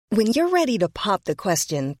When you're ready to pop the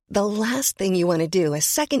question, the last thing you want to do is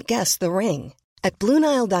second-guess the ring. At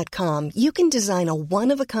BlueNile.com, you can design a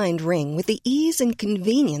one-of-a-kind ring with the ease and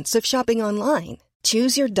convenience of shopping online.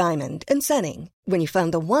 Choose your diamond and setting. When you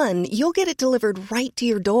find the one, you'll get it delivered right to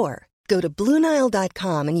your door. Go to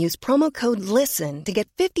BlueNile.com and use promo code LISTEN to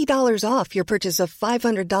get $50 off your purchase of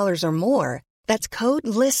 $500 or more. That's code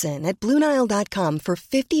LISTEN at BlueNile.com for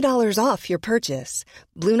 $50 off your purchase.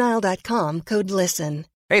 BlueNile.com, code LISTEN.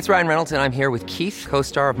 Hey, it's Ryan Reynolds, and I'm here with Keith,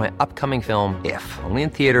 co-star of my upcoming film, If, only in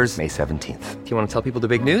theaters May 17th. Do you want to tell people the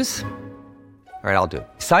big news? All right, I'll do it.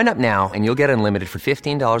 Sign up now and you'll get unlimited for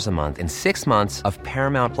 $15 a month and 6 months of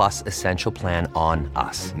Paramount Plus Essential Plan on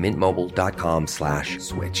us.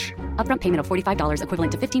 MintMobile.com/switch. Upfront payment of $45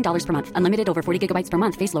 equivalent to $15 per month. Unlimited over 40 gigabytes per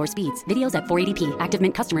month. Face lower speeds. Videos at 480p. Active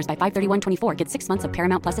Mint customers by 531.24 get 6 months of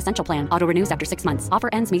Paramount Plus Essential Plan. Auto renews after 6 months. Offer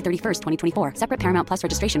ends May 31st, 2024. Separate Paramount Plus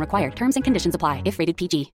registration required. Terms and conditions apply if rated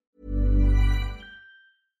PG.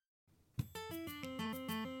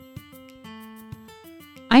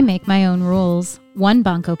 I make my own rules, one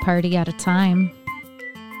Bonko party at a time.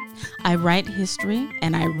 I write history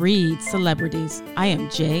and I read celebrities. I am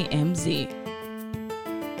JMZ.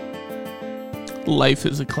 Life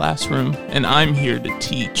is a classroom, and I'm here to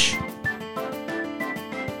teach.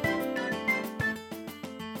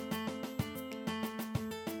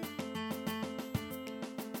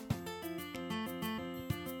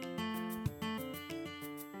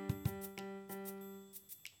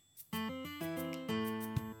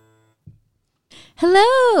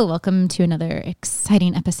 Hello, welcome to another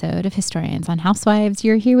exciting episode of Historians on Housewives.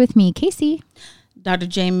 You're here with me, Casey. Dr.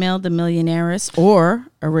 Jane Mill, the millionaires, or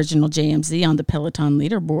original JMZ on the Peloton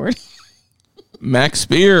leaderboard. Max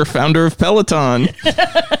Spear, founder of Peloton.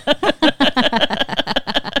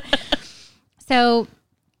 So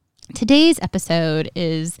today's episode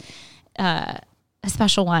is a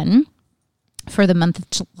special one for the month of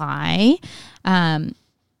July.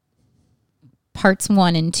 Parts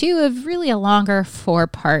 1 and 2 of really a longer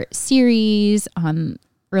 4-part series on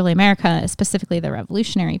early America, specifically the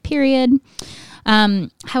Revolutionary period.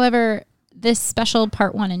 However, this special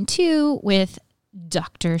part 1 and 2 with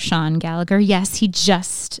Dr. Sean Gallagher, yes, he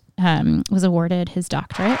just was awarded his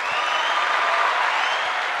doctorate,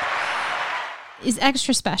 is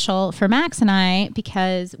extra special for Max and I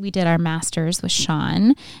because we did our master's with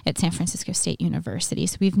Sean at San Francisco State University.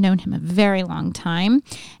 So we've known him a very long time.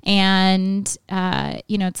 And,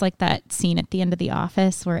 it's like that scene at the end of The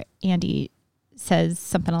Office where Andy says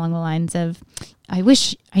something along the lines of, I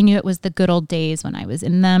wish I knew it was the good old days when I was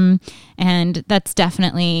in them. And that's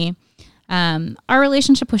definitely our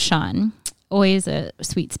relationship with Sean, always a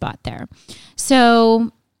sweet spot there.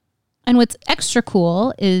 So, and what's extra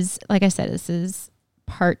cool is, like I said, this is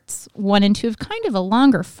parts 1 and 2 of kind of a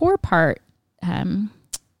longer 4-part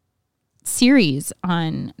series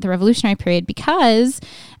on the Revolutionary period, because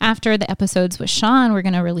after the episodes with Sean, we're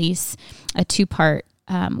going to release a 2-part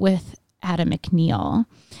with Adam McNeil,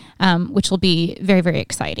 which will be very, very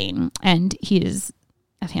exciting. And he is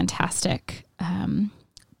a fantastic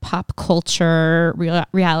pop culture,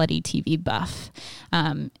 reality TV buff,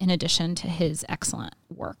 in addition to his excellent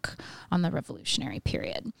work on the Revolutionary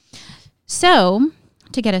period. So,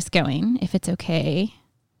 to get us going, if it's okay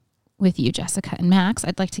with you, Jessica and Max,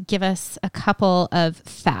 I'd like to give us a couple of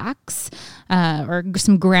facts or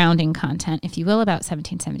some grounding content, if you will, about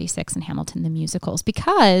 1776 and Hamilton the musicals,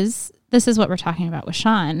 because this is what we're talking about with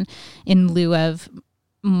Sean in lieu of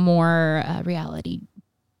more reality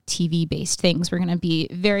TV-based things. We're going to be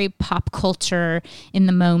very pop culture in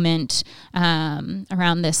the moment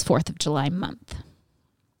around this 4th of July month.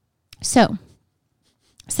 So,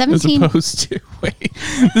 As opposed to,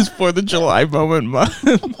 this 4th of July month.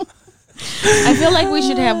 I feel like we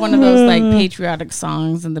should have one of those like patriotic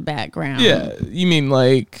songs in the background. Yeah, you mean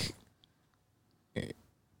like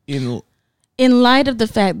in light of the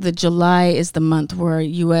fact that July is the month where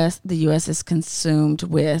the U.S. is consumed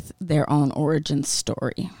with their own origin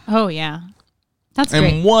story. Oh, yeah. That's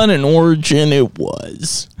great. And what an origin it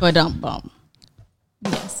was. Ba-dum-bum.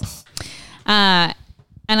 Yes. And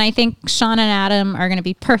I think Sean and Adam are going to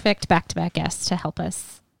be perfect back-to-back guests to help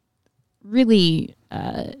us really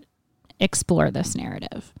explore this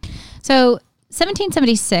narrative. So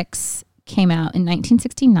 1776 came out in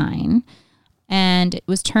 1969. And it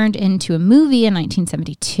was turned into a movie in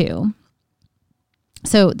 1972.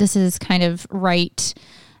 So this is kind of right,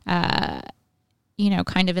 kind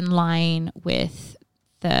of in line with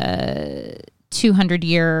the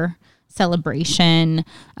 200-year celebration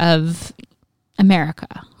of America.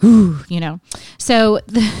 So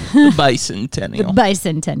the bicentennial. The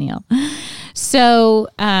bicentennial. So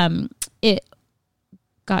it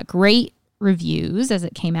got great reviews as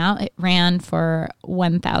it came out. It ran for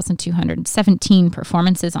 1,217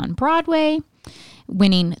 performances on Broadway,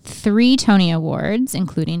 winning 3 Tony Awards,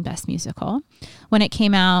 including Best Musical. When it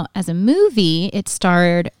came out as a movie, it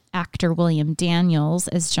starred actor William Daniels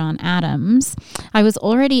as John Adams. I was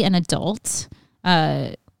already an adult,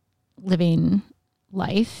 living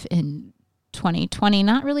life in 2020,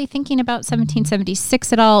 not really thinking about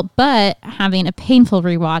 1776 at all, but having a painful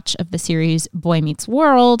rewatch of the series Boy Meets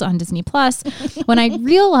World on Disney Plus, when I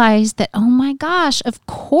realized that, oh my gosh, of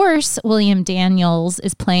course William Daniels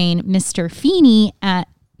is playing Mr. Feeney at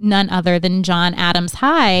none other than John Adams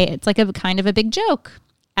High. It's like a kind of a big joke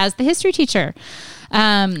as the history teacher.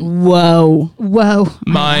 Whoa.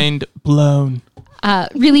 Mind blown.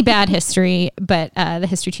 Really bad history, but the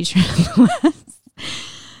history teacher nonetheless.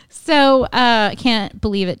 So I can't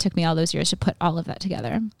believe it took me all those years to put all of that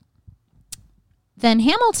together. Then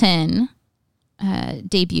Hamilton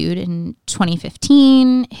debuted in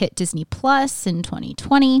 2015, hit Disney Plus in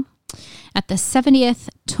 2020. At the 70th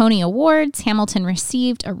Tony Awards, Hamilton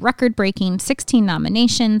received a record-breaking 16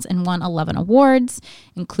 nominations and won 11 awards,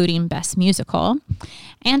 including Best Musical.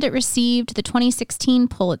 And it received the 2016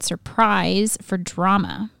 Pulitzer Prize for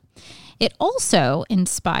Drama. It also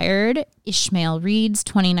inspired Ishmael Reed's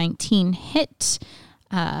 2019 hit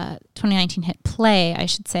play, I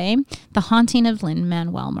should say, The Haunting of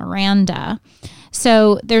Lin-Manuel Miranda.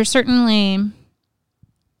 So there's certainly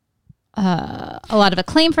a lot of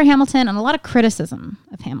acclaim for Hamilton and a lot of criticism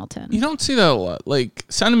of Hamilton. You don't see that a lot. Like,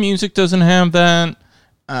 Sound of Music doesn't have that.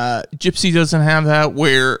 Gypsy doesn't have that,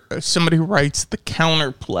 where somebody writes the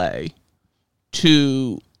counterplay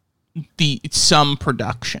to some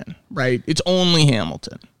production, right? It's only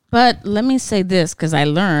Hamilton. But let me say this, because I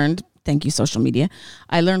learned, thank you, social media.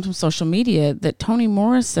 I learned from social media that Toni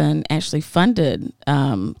Morrison actually funded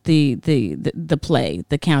the play,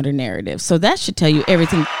 the counter narrative. So that should tell you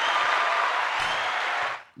everything.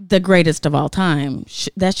 The greatest of all time.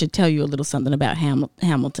 That should tell you a little something about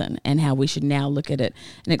Hamilton and how we should now look at it,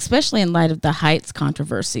 and especially in light of the Heights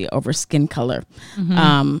controversy over skin color.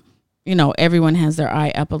 Mm-hmm. Everyone has their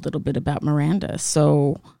eye up a little bit about Miranda.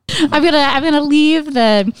 So I'm gonna leave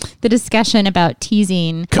the discussion about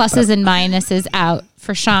teasing pluses and minuses out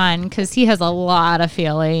for Sean, because he has a lot of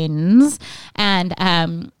feelings, and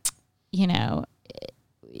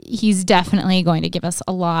he's definitely going to give us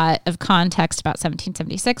a lot of context about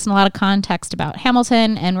 1776 and a lot of context about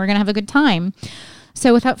Hamilton, and we're gonna have a good time.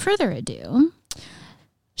 So without further ado,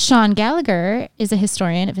 Sean Gallagher is a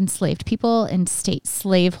historian of enslaved people and state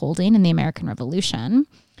slaveholding in the American Revolution.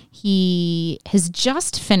 He has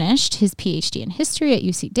just finished his PhD in history at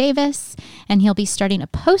UC Davis, and he'll be starting a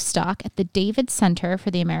postdoc at the David Center for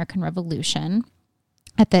the American Revolution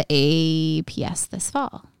at the APS this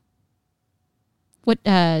fall. What,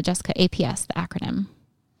 Jessica, APS, the acronym?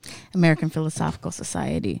 American Philosophical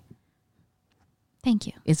Society. Thank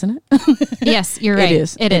you. Isn't it? Yes, you're right.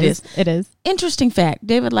 It is. Interesting fact.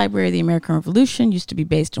 David Library of the American Revolution used to be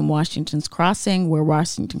based in Washington's Crossing, where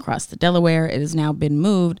Washington crossed the Delaware. It has now been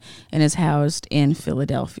moved and is housed in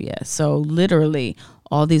Philadelphia. So literally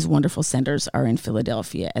all these wonderful centers are in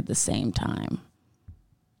Philadelphia at the same time.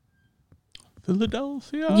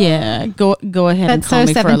 Philadelphia. Yeah, go ahead. That's and call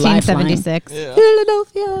me for a lifeline. 1776. Yeah.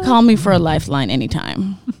 Philadelphia. Call me for a lifeline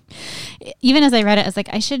anytime. Even as I read it, I was like,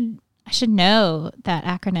 I should know that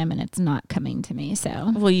acronym, and it's not coming to me.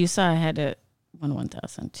 So, well, you saw I had it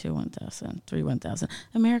 1,000, 2 1,000, 3 1,000.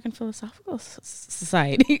 American Philosophical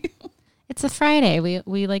Society. It's a Friday.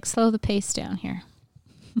 We like slow the pace down here.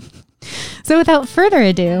 So, without further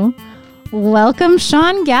ado, welcome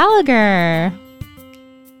Sean Gallagher.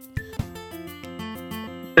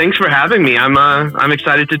 Thanks for having me. I'm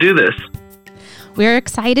excited to do this. We're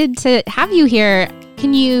excited to have you here.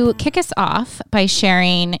 Can you kick us off by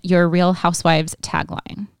sharing your Real Housewives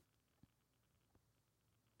tagline?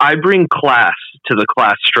 I bring class to the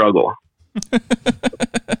class struggle.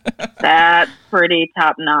 That's pretty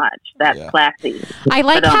top notch. That's classy. I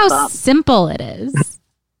like how simple it is.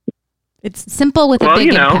 It's simple with a big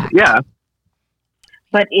impact. Yeah.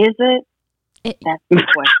 But is it? That's the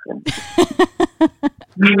question.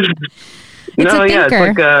 No, yeah, it's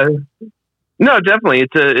like no, definitely.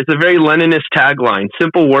 It's a very Leninist tagline.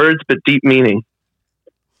 Simple words, but deep meaning.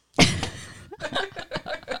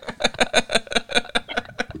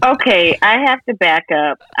 Okay, I have to back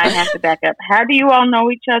up. How do you all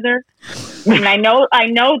know each other? And I know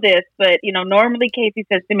this, but normally Casey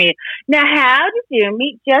says to me, "Now, how did you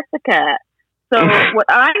meet Jessica?" So what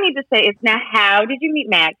I need to say is, "Now, how did you meet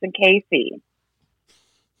Max and Casey?"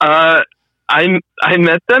 I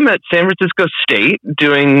met them at San Francisco State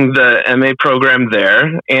doing the MA program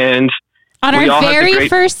there, and on our very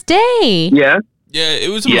first day. Yeah. Yeah, it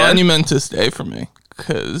was a monumentous day for me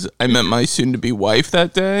because I met my soon-to-be wife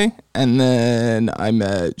that day, and then I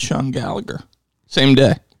met Sean Gallagher. Same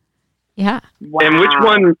day. Yeah. Wow. And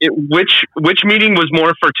which meeting was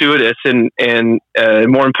more fortuitous and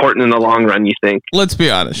more important in the long run, you think? Let's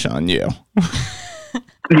be honest, Sean, you.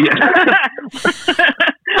 Yeah.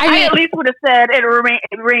 I at least would have said it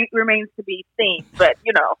remains to be seen, but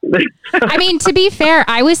you know. I mean, to be fair,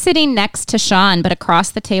 I was sitting next to Sean, but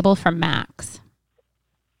across the table from Max.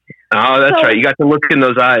 Oh, that's right. You got to look in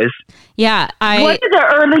those eyes. Yeah. What did the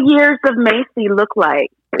early years of Macy look like?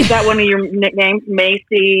 Is that one of your nicknames?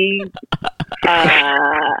 Macy?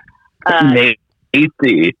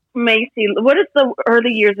 Macy. Macy. What does the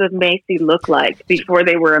early years of Macy look like before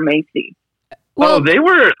they were a Macy? Well, they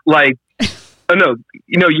were like, oh, no,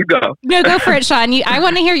 you go. No, go for it, Sean. I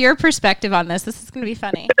want to hear your perspective on this. This is going to be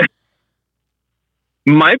funny.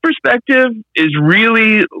 My perspective is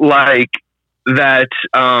really like that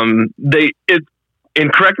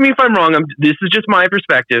and correct me if I'm wrong, this is just my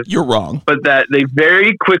perspective. You're wrong. But that they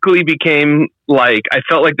very quickly became like, I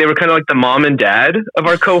felt like they were kind of like the mom and dad of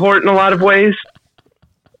our cohort in a lot of ways.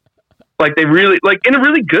 Like they really, like in a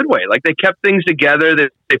really good way. Like they kept things together.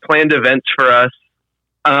 They planned events for us.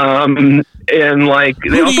 And like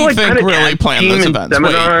they Who also do you like think really planned those events?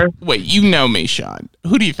 Wait, you know me, Sean.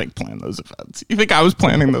 Who do you think planned those events? You think I was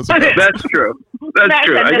planning those events? That's true. That's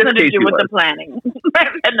true. That had nothing to do with the planning.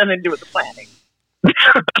 That had nothing to do with the planning.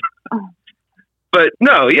 But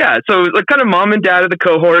no, yeah. So like kind of mom and dad of the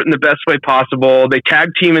cohort in the best way possible. They tag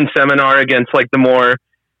team in seminar against like the more,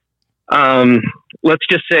 let's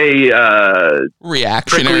just say,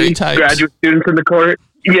 reactionary types, graduate students in the cohort.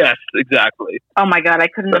 Yes, exactly. Oh my God, I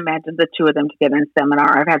couldn't imagine the two of them together in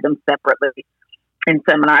seminar. I've had them separately in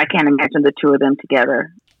seminar. I can't imagine the two of them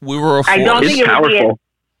together. We were a force. I don't think it would powerful.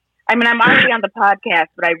 I mean, I'm already on the podcast,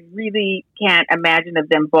 but I really can't imagine of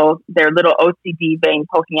them both, their little OCD vein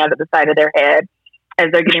poking out of the side of their head as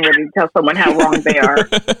they're getting ready to tell someone how wrong they are.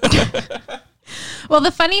 Well,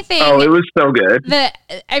 the funny thing... Oh, it was so good.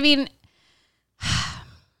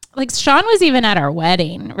 Like Sean was even at our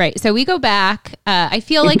wedding, right? So we go back. I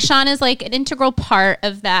feel like Sean is like an integral part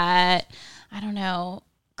of that, I don't know,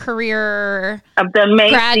 career of the Macy,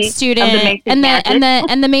 grad student of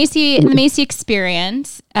the Macy and the Macy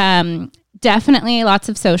experience. Definitely lots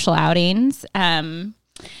of social outings. And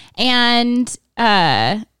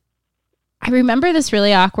I remember this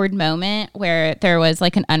really awkward moment where there was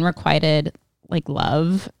like an unrequited like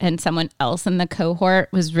love, and someone else in the cohort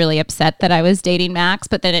was really upset that I was dating Max,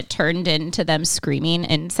 but then it turned into them screaming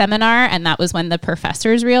in seminar, and that was when the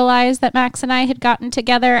professors realized that Max and I had gotten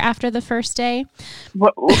together after the first day.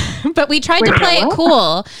 But we tried to play it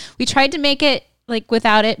cool. We tried to make it like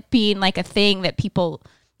without it being like a thing that people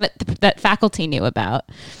that faculty knew about,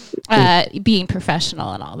 being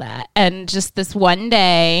professional and all that. And just this one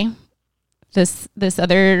day, this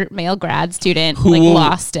other male grad student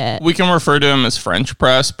lost it. We can refer to him as French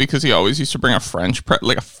press because he always used to bring a French press,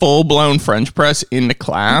 like a full-blown French press into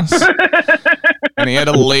class. And he had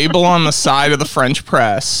a label on the side of the French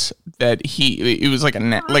press that it was like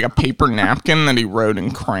a paper napkin that he wrote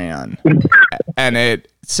in crayon. And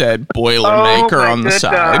it said Boilermaker on the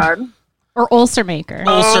side. God. Or ulcer maker.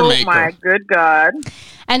 Oh my good God.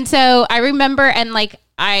 And so I remember, and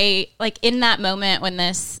I in that moment when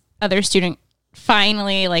this other student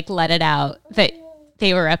finally let it out that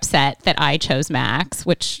they were upset that I chose Max,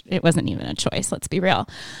 which it wasn't even a choice. Let's be real.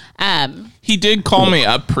 He did call me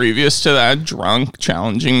up previous to that, drunk,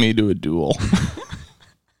 challenging me to a duel.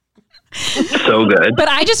 So good. But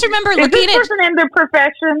I just remember looking at... Is this person in their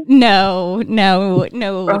profession? No,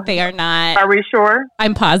 they are not. Are we sure?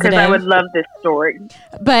 I'm positive. Because I would love this story.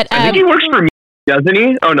 But I think he works for me. Doesn't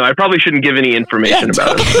he? Oh no, I probably shouldn't give any information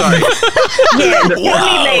about it. Sorry.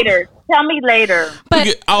 Tell me later.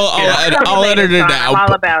 But I'll edit it out. I'm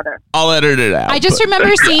all about it. I'll edit it out. I just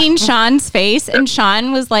remember seeing Sean's face, and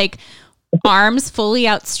Sean was arms fully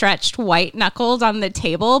outstretched, white knuckled on the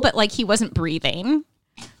table, but he wasn't breathing.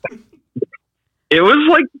 It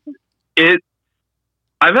was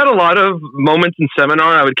I've had a lot of moments in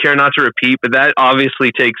seminar I would care not to repeat, but that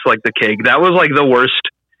obviously takes the cake. That was the worst.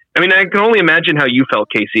 I mean, I can only imagine how you felt,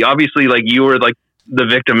 Casey. Obviously, you were the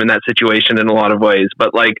victim in that situation in a lot of ways,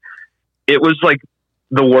 but it was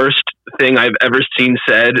the worst thing I've ever seen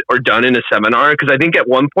said or done in a seminar. Because I think at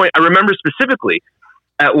one point, I remember specifically,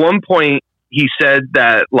 at one point he said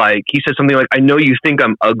that he said something "I know you think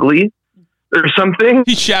I'm ugly" or something.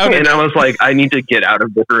 He shouted, and I was I need to get out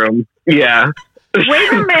of the room. Yeah.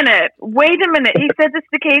 Wait a minute. He said this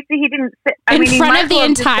to Casey. He didn't say. In front of the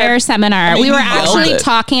entire seminar. We were actually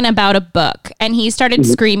talking about a book, and he started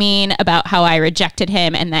screaming about how I rejected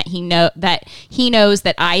him and that he knows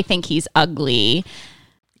that I think he's ugly.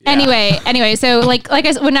 Yeah. Anyway, so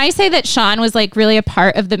when I say that Sean was like really a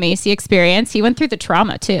part of the Macy experience, he went through the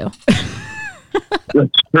trauma too.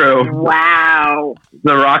 That's true. Wow.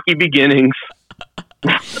 The rocky beginnings.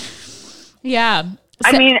 Yeah.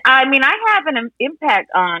 I mean, I have an impact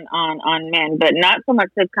on men, but not so much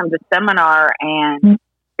to come to seminar and.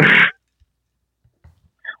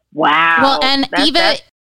 Wow. Well, and Eva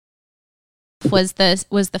was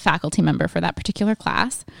the faculty member for that particular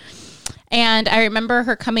class, and I remember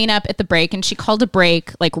her coming up at the break, and she called a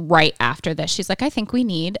break like right after this. She's like, "I think we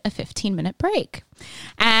need a 15-minute break,"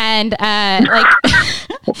 and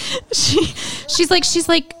she's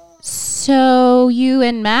like. So you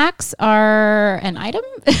and Max are an item?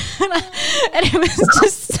 And it was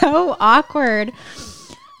just so awkward.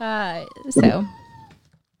 I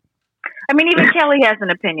mean, even Kelly has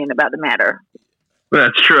an opinion about the matter.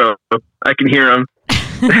 That's true. I can hear him.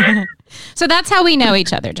 So that's how we know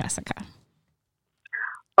each other, Jessica.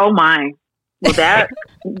 Oh my. Well, that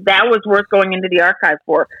was worth going into the archive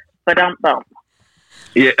for. But bump.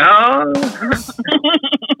 Yeah.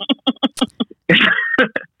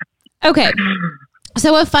 Okay,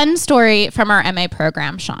 so a fun story from our MA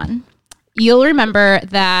program, Sean. You'll remember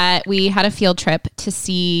that we had a field trip to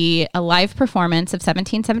see a live performance of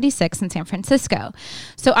 1776 in San Francisco.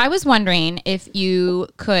 So I was wondering if you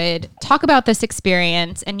could talk about this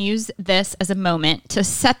experience and use this as a moment to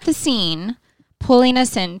set the scene, pulling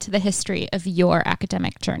us into the history of your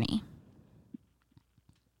academic journey.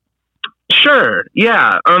 Sure,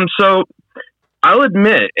 yeah. So I'll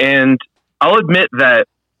admit that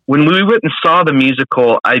when we went and saw the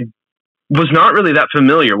musical, I was not really that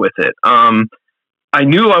familiar with it. I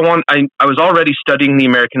knew I was already studying the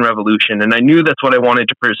American Revolution, and I knew that's what I wanted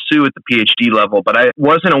to pursue at the PhD level, but I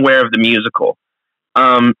wasn't aware of the musical.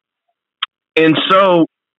 And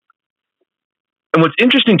what's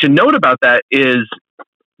interesting to note about that is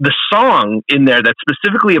the song in there that's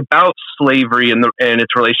specifically about slavery and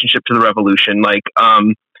its relationship to the Revolution. Like,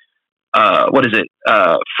 what is it?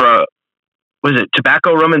 Was it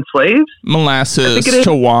Tobacco, Rum, and Slaves? Molasses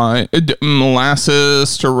to wine,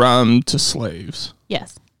 molasses to rum to slaves.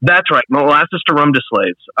 Yes, that's right. Molasses to rum to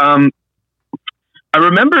slaves. I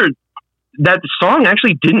remember that song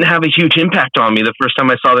actually didn't have a huge impact on me the first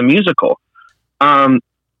time I saw the musical. But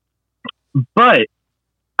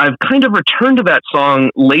I've kind of returned to that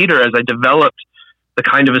song later as I developed the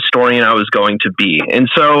kind of historian I was going to be. And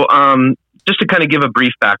so, just to kind of give a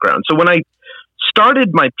brief background. So when I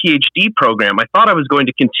started my PhD program, I thought I was going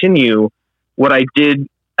to continue what I did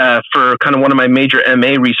for kind of one of my major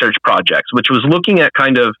MA research projects, which was looking at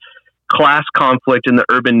kind of class conflict in the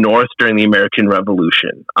urban North during the American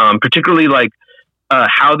Revolution, particularly like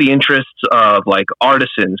how the interests of like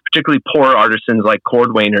artisans, particularly poor artisans like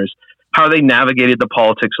cordwainers, how they navigated the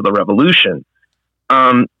politics of the Revolution.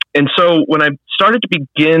 And so when I started to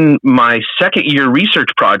begin my second year research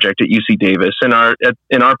project at UC Davis, in our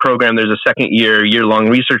program, there's a year-long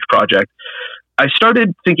research project. I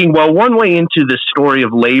started thinking, well, one way into this story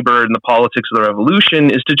of labor and the politics of the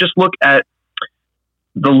Revolution is to just look at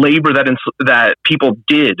the labor that people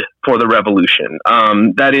did for the Revolution.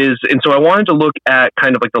 And so I wanted to look at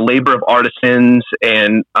kind of like the labor of artisans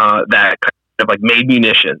and that kind of like made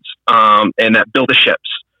munitions and that built the ships.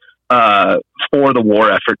 For the war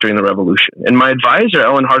effort during the Revolution. And my advisor,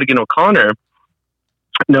 Ellen Hartigan O'Connor,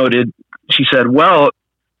 noted, she said, well,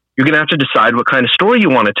 you're going to have to decide what kind of story you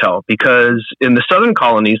want to tell, because in the southern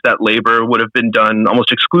colonies, that labor would have been done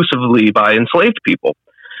almost exclusively by enslaved people.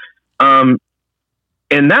 And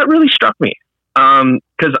that really struck me,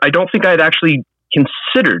 because I don't think I'd actually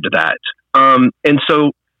considered that. And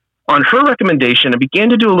so on her recommendation, I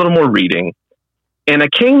began to do a little more reading, and I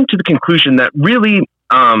came to the conclusion that really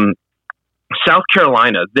South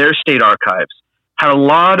Carolina, their state archives, had a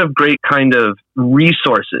lot of great kind of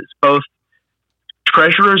resources, both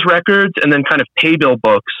treasurer's records and then kind of pay bill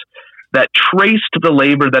books that traced the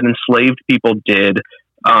labor that enslaved people did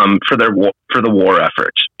for the war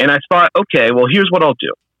effort. And I thought, okay, well, here's what I'll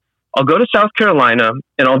do. I'll go to South Carolina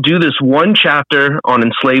and I'll do this one chapter on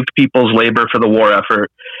enslaved people's labor for the war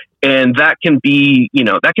effort. And that can be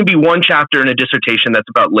one chapter in a dissertation that's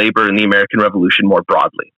about labor in the American Revolution more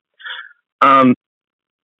broadly.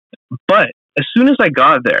 But as soon as I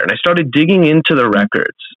got there and I started digging into the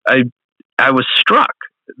records, I was struck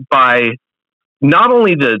by not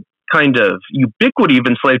only the kind of ubiquity of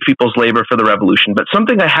enslaved people's labor for the Revolution, but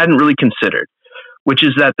something I hadn't really considered, which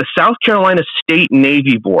is that the South Carolina State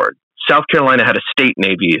Navy Board, South Carolina had a state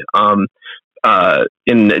navy,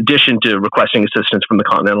 in addition to requesting assistance from the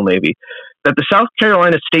Continental Navy, that the South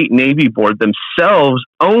Carolina State Navy Board themselves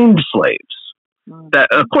owned slaves.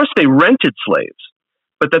 That, of course, they rented slaves,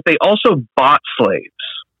 but that they also bought slaves.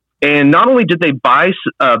 And not only did they buy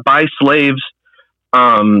slaves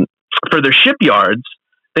for their shipyards,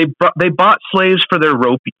 they bought slaves for their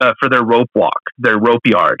rope walk, their rope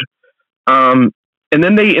yard. And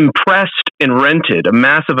then they impressed and rented a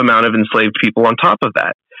massive amount of enslaved people on top of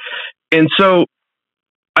that. And so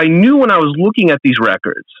I knew when I was looking at these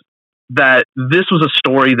records that this was a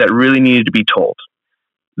story that really needed to be told.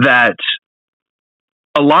 That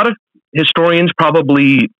a lot of historians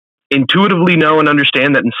probably intuitively know and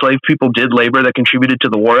understand that enslaved people did labor that contributed to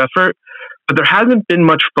the war effort, but there hasn't been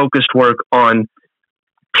much focused work on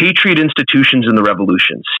patriot institutions in the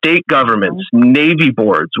revolution, state governments, navy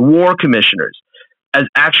boards, war commissioners, as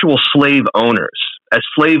actual slave owners, as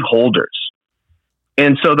slave holders.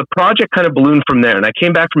 And so the project kind of ballooned from there. And I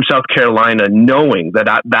came back from South Carolina knowing that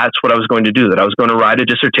that's what I was going to do, that I was going to write a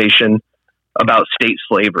dissertation about state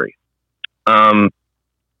slavery.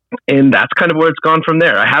 And that's kind of where it's gone from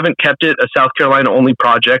there. I haven't kept it a South Carolina only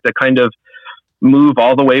project. I kind of move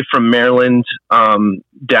all the way from Maryland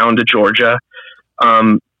down to Georgia.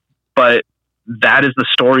 But that is the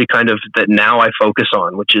story kind of that now I focus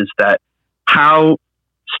on, which is that how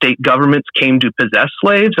state governments came to possess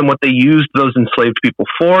slaves and what they used those enslaved people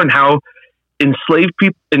for, and how enslaved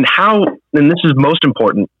people, and this is most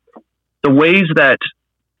important, the ways that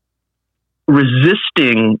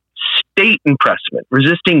resisting state impressment,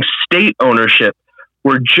 resisting state ownership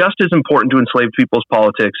were just as important to enslaved people's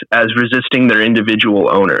politics as resisting their individual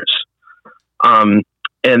owners.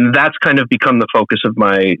 And that's kind of become the focus of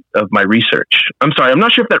my research. I'm sorry, I'm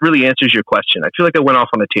not sure if that really answers your question. I feel like I went off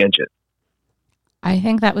on a tangent. I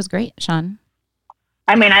think that was great, Sean.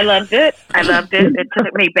 I mean, I loved it. It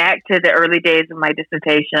took me back to the early days of my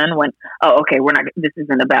dissertation when, this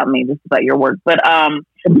isn't about me, this is about your work. But I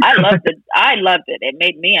loved it. It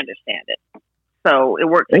made me understand it. So it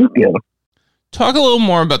worked. Thank you. Talk a little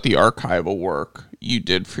more about the archival work you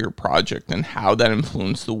did for your project and how that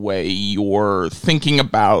influenced the way you're thinking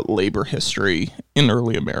about labor history in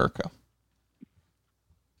early America.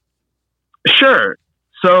 Sure.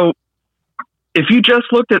 So if you just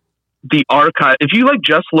looked at the archive, if you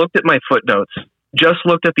just looked at my footnotes, just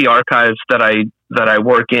looked at the archives that I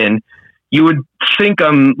work in, you would think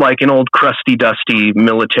I'm like an old crusty, dusty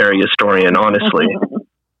military historian, honestly.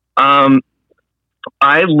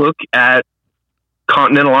 I look at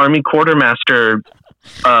Continental Army quartermaster.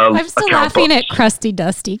 I'm still laughing books. at crusty,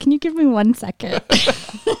 dusty. Can you give me 1 second?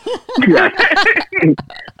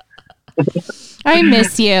 I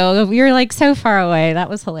miss you. You're like so far away. That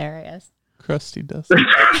was hilarious. Crusty dust.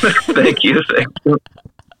 Thank you.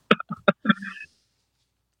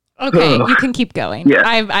 Okay, you can keep going. Yeah.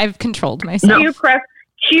 I've controlled myself.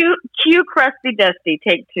 Cue crusty dusty.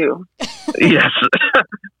 Take 2. Yes.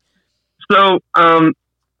 So, I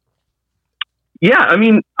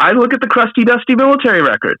mean, I look at the crusty dusty military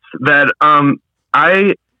records that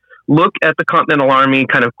I look at the Continental Army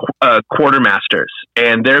kind of quartermasters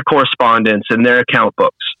and their correspondence and their account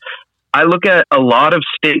books. I look at a lot of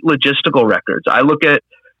state logistical records. I look at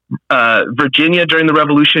Virginia during the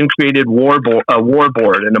Revolution created a war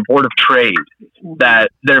board and a board of trade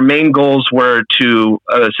that their main goals were to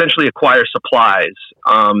essentially acquire supplies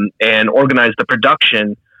and organize the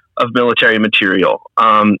production of military material.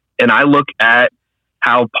 And I look at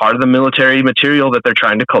how part of the military material that they're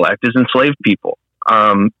trying to collect is enslaved people.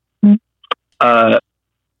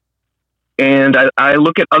 And I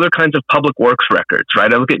look at other kinds of public works records,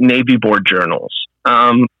 right? I look at Navy Board journals.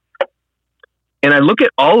 And I look at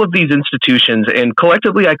all of these institutions, and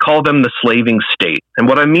collectively I call them the slaving state. And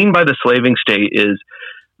what I mean by the slaving state is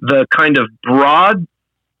the kind of broad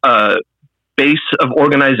base of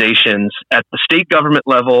organizations at the state government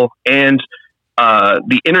level and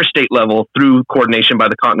the interstate level through coordination by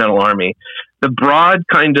the Continental Army. The broad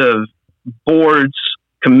kind of boards,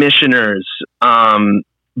 commissioners,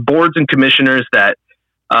 boards and commissioners that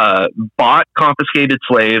bought confiscated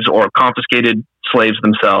slaves or confiscated slaves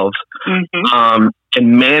themselves, and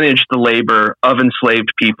managed the labor of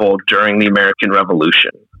enslaved people during the American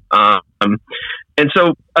Revolution. And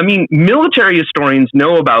so, I mean, military historians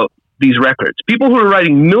know about these records. People who are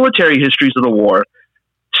writing military histories of the war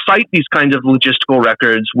cite these kinds of logistical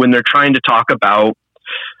records when they're trying to talk about,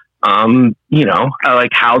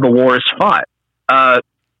 like how the war is fought.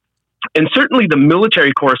 And certainly the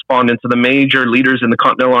military correspondence of the major leaders in the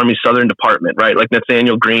Continental Army Southern Department, right? Like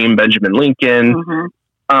Nathaniel Greene, Benjamin Lincoln.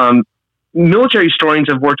 military historians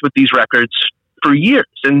have worked with these records for years,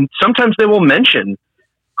 and sometimes they will mention,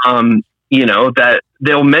 that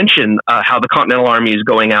they'll mention how the Continental Army is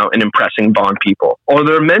going out and impressing bond people, or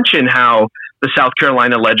they'll mention how the South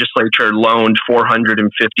Carolina legislature loaned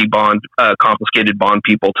 450 confiscated bond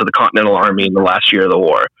people to the Continental Army in the last year of the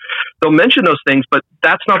war. They'll mention those things, but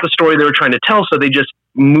that's not the story they were trying to tell, so they just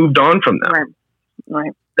moved on from them.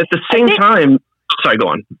 Right. At the same time, sorry, go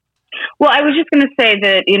on. Well, I was just going to say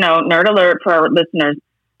that, nerd alert for our listeners.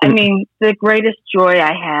 I mean, the greatest joy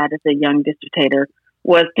I had as a young dissertator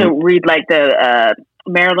was to read like the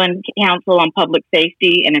Maryland Council on Public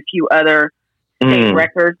Safety and a few other state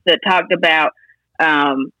records that talked about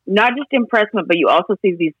not just impressment, but you also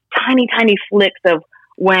see these tiny, tiny flicks of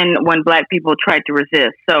when Black people tried to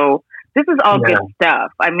resist. So this is all good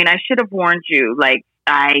stuff. I mean, I should have warned you.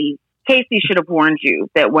 Casey should have warned you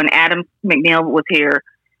that when Adam McNeil was here,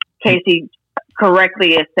 Casey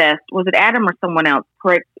correctly assessed, was it Adam or someone else,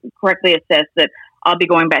 correctly assessed that I'll be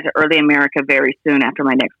going back to early America very soon after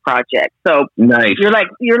my next project. So nice.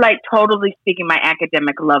 You're like totally speaking my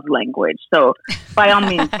academic love language. So by all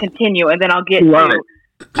means continue, and then I'll get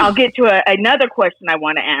to another question I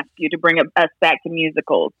want to ask you to bring us back to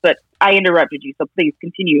musicals. But I interrupted you, so please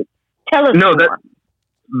continue. Tell us more.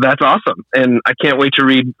 That's awesome, and I can't wait to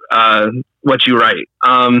read what you write.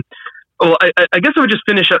 Well, I guess I would just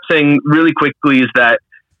finish up saying really quickly is that,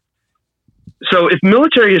 so if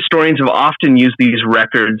military historians have often used these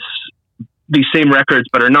same records,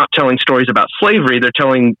 but are not telling stories about slavery, they're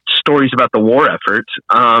telling stories about the war effort,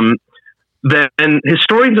 then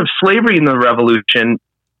historians of slavery in the Revolution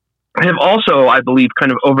have also, I believe,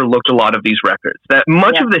 kind of overlooked a lot of these records. That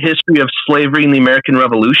much of the history of slavery in the American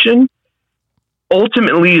Revolution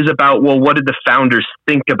ultimately is about, well, what did the founders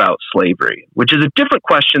think about slavery? Which is a different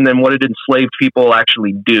question than what did enslaved people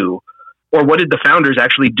actually do, or what did the founders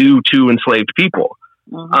actually do to enslaved people?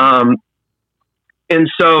 And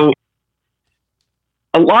so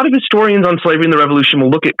a lot of historians on slavery in the Revolution will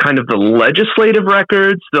look at kind of the legislative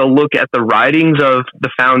records, they'll look at the writings of the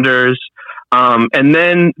founders, and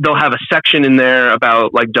then they'll have a section in there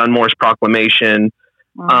about like Dunmore's proclamation,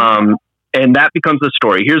 and that becomes the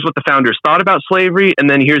story. Here's what the founders thought about slavery, and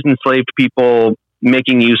then here's enslaved people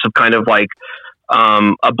making use of kind of like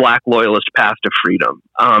a Black loyalist path to freedom.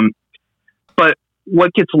 But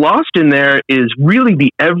what gets lost in there is really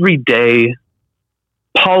the everyday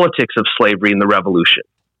politics of slavery in the Revolution,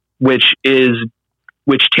 which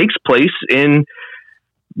takes place in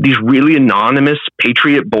these really anonymous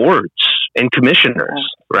patriot boards and commissioners,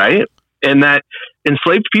 right? And that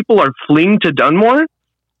enslaved people are fleeing to Dunmore,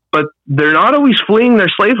 but they're not always fleeing their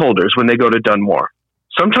slaveholders when they go to Dunmore.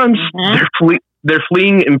 Sometimes they're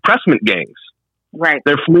fleeing impressment gangs. Right.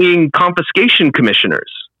 They're fleeing confiscation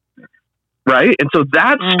commissioners. Right. And so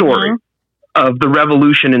that story of the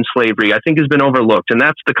Revolution and slavery, I think, has been overlooked. And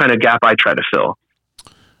that's the kind of gap I try to fill.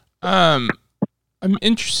 I'm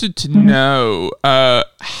interested to know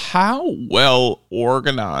how well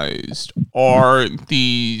organized are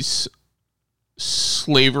these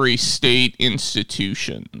slavery state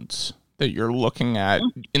institutions that you're looking at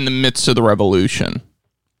in the midst of the Revolution?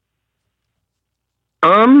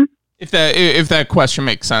 If that question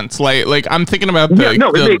makes sense, like I'm thinking about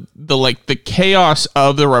the chaos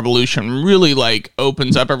of the Revolution really like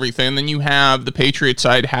opens up everything. And then you have the Patriot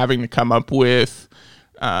side having to come up with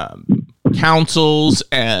councils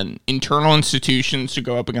and internal institutions to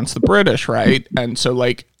go up against the British, right? And so,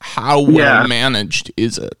 like, how well managed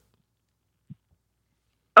is it?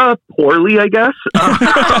 Poorly, I guess.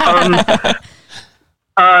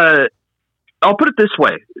 I'll put it this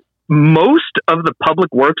way. Most of the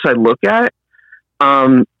public works I look at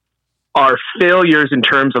are failures in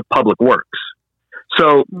terms of public works.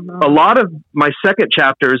 So a lot of my second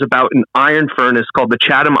chapter is about an iron furnace called the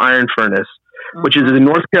Chatham Iron Furnace, which is in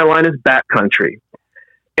North Carolina's backcountry.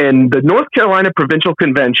 And the North Carolina Provincial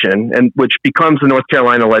Convention, and which becomes the North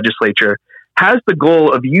Carolina legislature, has the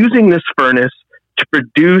goal of using this furnace to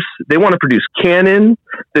produce, they want to produce cannon,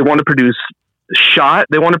 they want to produce shot,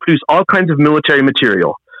 they want to produce all kinds of military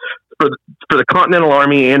material for the Continental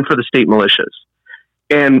Army and for the state militias.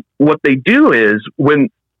 And what they do is, when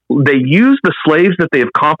they use the slaves that they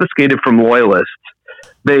have confiscated from loyalists,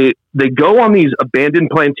 they go on these abandoned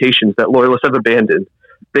plantations that loyalists have abandoned.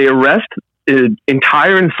 They arrest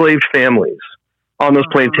entire enslaved families on those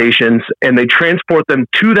plantations, and they transport them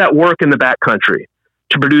to that work in the backcountry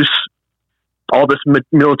to produce all this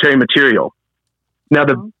military material. Now,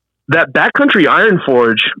 that backcountry iron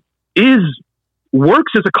forge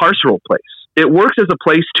works as a carceral place. It works as a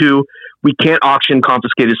place we can't auction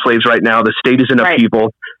confiscated slaves right now. The state is enough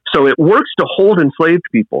people. So it works to hold enslaved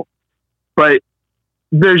people. but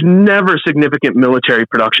there's never significant military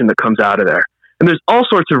production that comes out of there. And there's all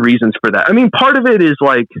sorts of reasons for that. I mean, part of it is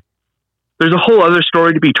like, there's a whole other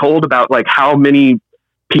story to be told about like how many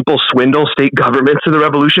people swindle state governments in the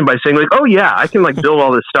revolution by saying like, oh yeah, I can like build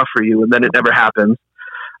all this stuff for you. And then it never happens.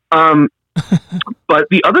 But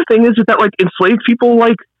the other thing is that like enslaved people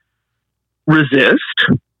like resist.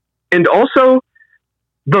 And also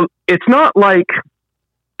it's not like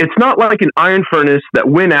an iron furnace that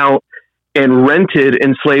went out and rented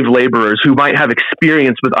enslaved laborers who might have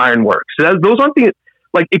experience with ironwork. So those aren't the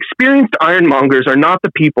like experienced ironmongers are not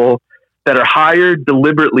the people that are hired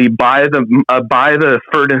deliberately by the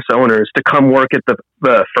furnace owners to come work at the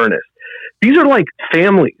furnace. These are like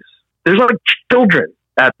families. There's like children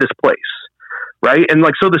at this place, right? And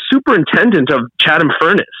like, so the superintendent of Chatham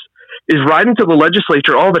Furnace is writing to the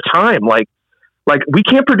legislature all the time. Like we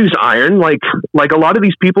can't produce iron. Like a lot of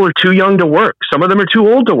these people are too young to work. Some of them are too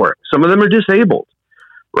old to work. Some of them are disabled.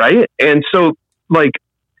 Right. And so like,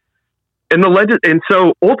 and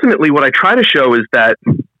so ultimately what I try to show is that,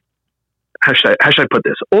 how should I put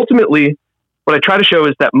this? Ultimately, what I try to show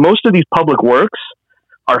is that most of these public works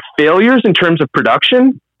are failures in terms of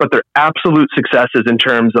production, but they're absolute successes in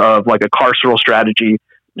terms of like a carceral strategy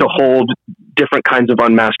to hold different kinds of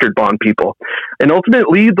unmastered bond people. And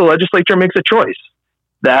ultimately, the legislature makes a choice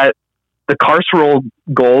that the carceral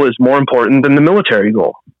goal is more important than the military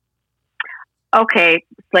goal. Okay,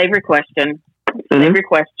 slavery question. Mm-hmm.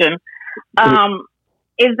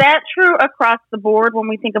 Is that true across the board when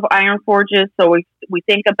we think of iron forges? So we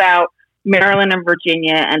think about Maryland and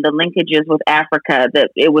Virginia and the linkages with Africa,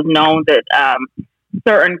 that it was known that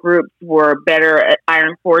certain groups were better at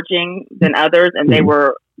iron forging than others, and they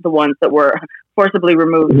were the ones that were forcibly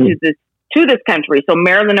removed to this country. So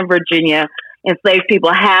Maryland and Virginia, enslaved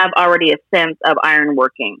people have already a sense of iron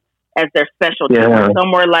working as their specialty. Yeah.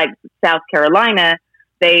 Somewhere like South Carolina,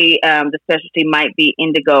 the specialty might be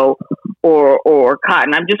indigo or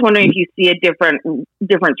cotton. I'm just wondering if you see a difference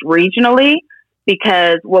regionally,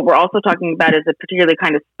 because what we're also talking about is a particularly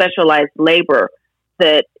kind of specialized labor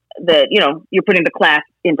that you're putting the class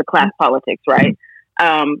into class politics, right?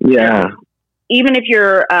 Even if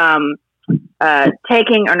you're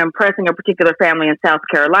taking and impressing a particular family in South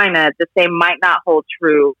Carolina, the same might not hold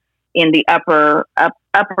true in the upper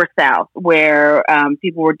South, where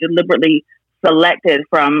people were deliberately selected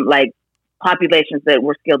from like populations that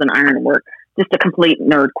were skilled in ironwork. Just a complete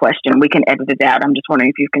nerd question. We can edit it out. I'm just wondering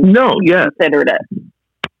if you can consider it.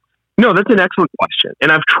 No, that's an excellent question.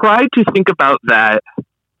 And I've tried to think about that.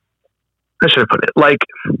 How should I put it? Like,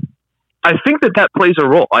 I think that plays a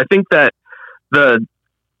role. I think that the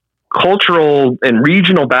cultural and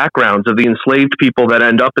regional backgrounds of the enslaved people that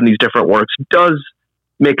end up in these different works does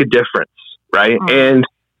make a difference, right? Mm-hmm. And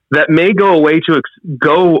that may go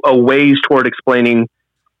a ways toward explaining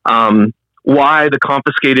why the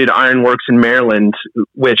confiscated ironworks in Maryland,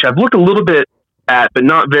 which I've looked a little bit at, but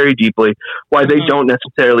not very deeply, why they don't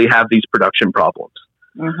necessarily have these production problems.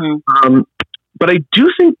 Mm-hmm. But I do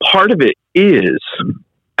think part of it is,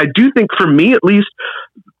 I do think for me at least,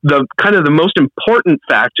 the kind of the most important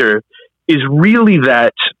factor is really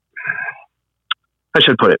that, how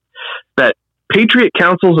should I put it, that Patriot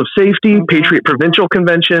Councils of Safety, Patriot Provincial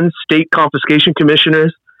Conventions, state confiscation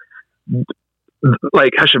commissioners,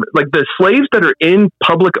 like the slaves that are in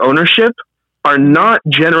public ownership are not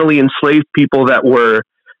generally enslaved people that were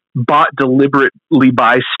bought deliberately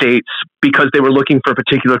by states because they were looking for a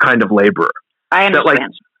particular kind of laborer. I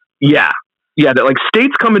understand. That like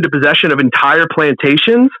states come into possession of entire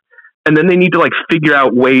plantations, and then they need to like figure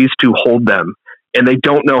out ways to hold them, and they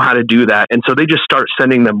don't know how to do that, and so they just start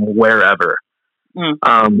sending them wherever. And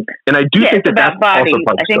I do think that's bodies.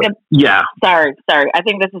 Also Sorry. I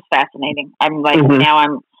think this is fascinating. I'm like, now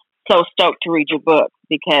I'm so stoked to read your book,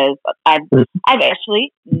 because I've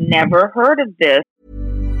actually never heard of this.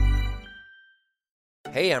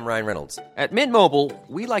 Hey, I'm Ryan Reynolds. At Mint Mobile,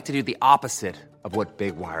 we like to do the opposite of what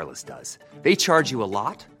Big Wireless does. They charge you a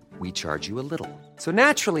lot, we charge you a little. So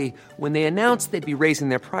naturally, when they announced they'd be raising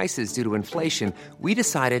their prices due to inflation, we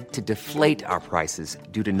decided to deflate our prices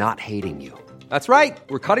due to not hating you. That's right.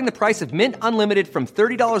 We're cutting the price of Mint Unlimited from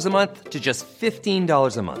 $30 a month to just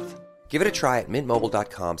 $15 a month. Give it a try at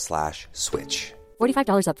mintmobile.com/switch.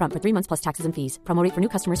 $45 up front for 3 months plus taxes and fees. Promo rate for new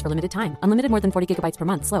customers for limited time. Unlimited more than 40 gigabytes per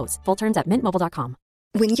month. Slows full terms at mintmobile.com.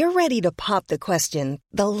 When you're ready to pop the question,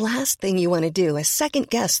 the last thing you want to do is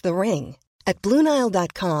second-guess the ring. At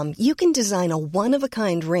BlueNile.com, you can design a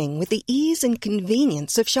one-of-a-kind ring with the ease and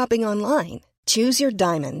convenience of shopping online. Choose your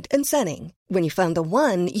diamond and setting. When you find the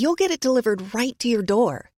one, you'll get it delivered right to your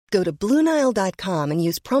door. Go to BlueNile.com and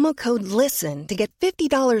use promo code LISTEN to get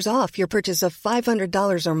 $50 off your purchase of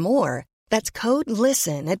 $500 or more. That's code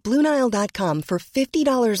LISTEN at BlueNile.com for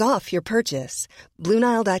 $50 off your purchase.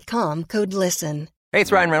 BlueNile.com, code LISTEN. Hey,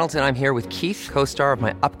 it's Ryan Reynolds, and I'm here with Keith, co-star of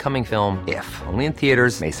my upcoming film, If, only in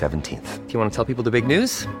theaters May 17th. Do you want to tell people the big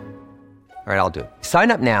news? All right, I'll do it. Sign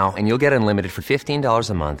up now and you'll get unlimited for $15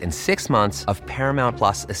 a month and 6 months of Paramount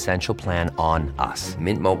Plus Essential Plan on us.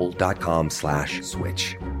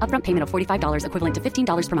 MintMobile.com/switch. Upfront payment of $45 equivalent to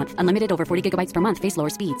 $15 per month. Unlimited over 40 gigabytes per month. Face lower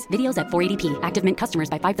speeds. Videos at 480p. Active Mint customers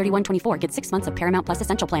by 531.24 get 6 months of Paramount Plus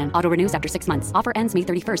Essential Plan. Auto renews after 6 months. Offer ends May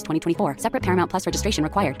 31st, 2024. Separate Paramount Plus registration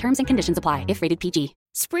required. Terms and conditions apply if rated PG.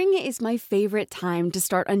 Spring is my favorite time to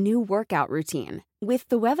start a new workout routine. With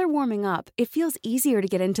the weather warming up, it feels easier to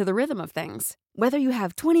get into the rhythm of things. Whether you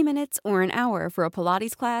have 20 minutes or an hour for a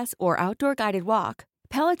Pilates class or outdoor guided walk,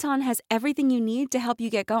 Peloton has everything you need to help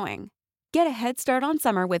you get going. Get a head start on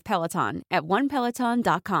summer with Peloton at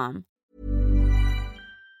onepeloton.com.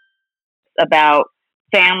 About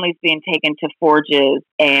families being taken to forges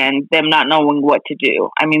and them not knowing what to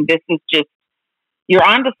do. I mean, this is just, you're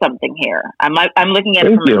onto something here. I'm looking at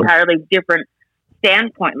it from an entirely different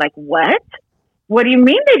standpoint. Like, what? What do you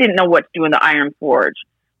mean they didn't know what to do in the Iron Forge?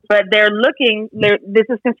 But this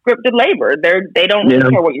is conscripted labor. They don't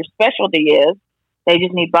really care what your specialty is. They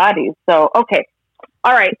just need bodies. So, okay.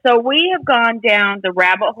 All right. So we have gone down the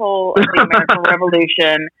rabbit hole of the American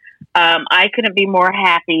Revolution. I couldn't be more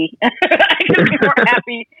happy. I couldn't be more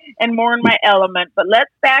happy and more in my element. But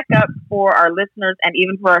let's back up for our listeners and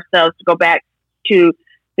even for ourselves to go back to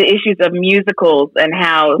the issues of musicals and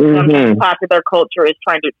how sometimes popular culture is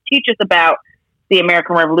trying to teach us about the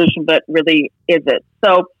American Revolution, but really isn't.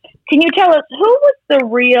 So can you tell us, who was the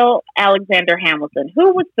real Alexander Hamilton?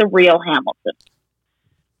 Who was the real Hamilton?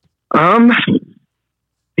 I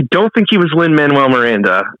don't think he was Lin-Manuel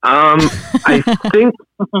Miranda. I think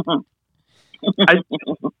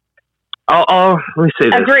I'll let me say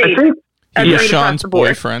this. Agreed. I think Sean's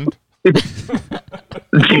boyfriend.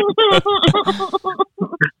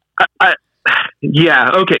 Yeah.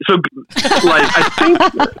 Okay. So, like, I think.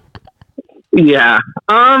 Yeah.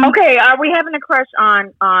 Okay. Are we having a crush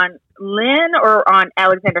on Lynn or on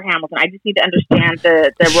Alexander Hamilton? I just need to understand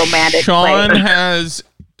the romantic. Sean play. has.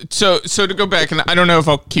 So to go back, and I don't know if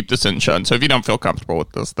I'll keep this in, Sean. So if you don't feel comfortable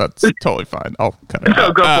with this, that's totally fine. I'll cut it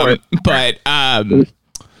out. Go for it. But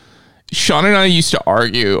Sean and I used to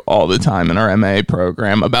argue all the time in our MA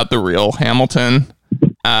program about the real Hamilton.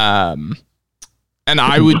 And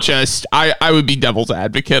I would I would be devil's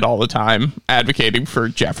advocate all the time, advocating for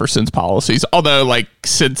Jefferson's policies. Although, like,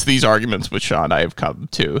 since these arguments with Sean, I have come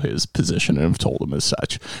to his position and have told him as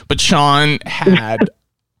such. But Sean had,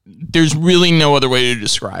 there's really no other way to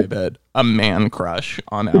describe it, a man crush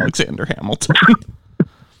on Alexander Hamilton.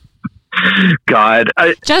 God.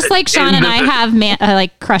 Just like Sean and I have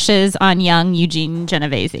like crushes on young Eugene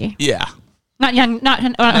Genovese. Yeah. Not young, not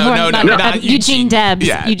Eugene Debs.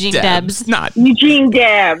 Yeah, Eugene Debs. Not Eugene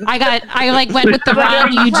Debs. I went with the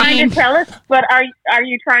wrong Eugene. But are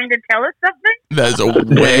you trying to tell us something? That is a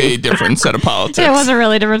way different set of politics. It was a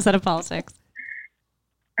really different set of politics.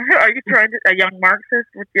 Are you trying to, a young Marxist?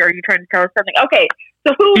 Are you trying to tell us something? Okay,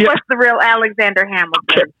 so who was the real Alexander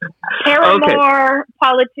Hamilton? Paramore,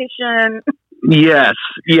 politician. Yes,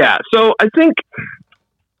 yeah. So I think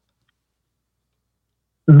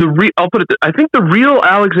I'll put it. I think the real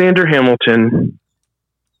Alexander Hamilton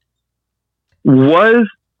was.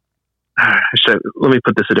 Let me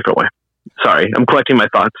put this a different way. Sorry, I'm collecting my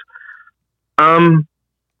thoughts.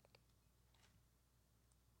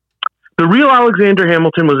 The real Alexander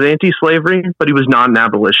Hamilton was anti-slavery, but he was not an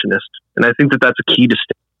abolitionist, and I think that that's a key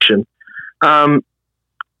distinction. I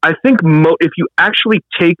think if you actually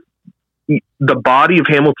take the body of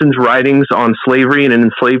Hamilton's writings on slavery and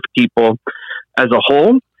enslaved people as a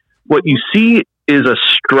whole, what you see is a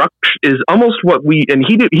structure, is almost what he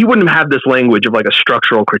wouldn't have this language of like a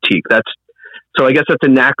structural critique. So I guess that's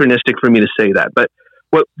anachronistic for me to say that. But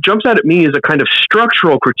what jumps out at me is a kind of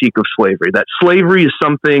structural critique of slavery, that slavery is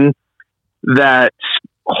something that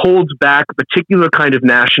holds back a particular kind of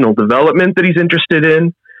national development that he's interested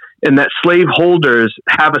in, and that slaveholders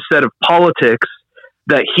have a set of politics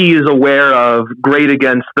that he is aware of great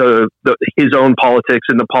against his own politics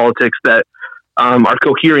and the politics that are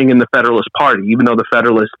cohering in the Federalist Party, even though the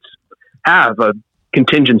Federalists have a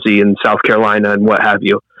contingency in South Carolina and what have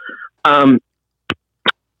you. And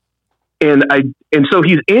so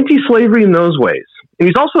he's anti-slavery in those ways. And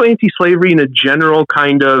he's also anti-slavery in a general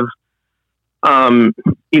kind of,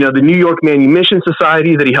 the New York Manumission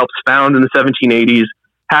Society that he helps found in the 1780s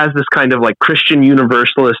has this kind of like Christian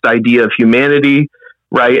universalist idea of humanity,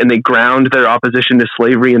 right? And they ground their opposition to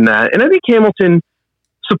slavery in that. And I think Hamilton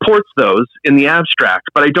supports those in the abstract,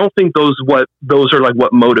 but I don't think those are like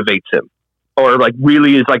what motivates him, or like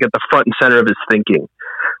really is like at the front and center of his thinking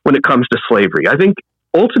when it comes to slavery. I think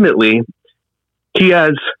ultimately he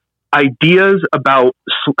has ideas about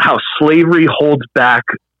how slavery holds back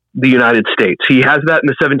the United States. He has that in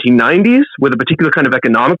the 1790s with a particular kind of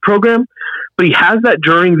economic program, but he has that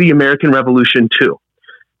during the American Revolution too,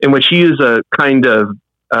 in which he is a kind of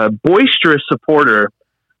boisterous supporter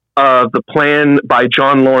of the plan by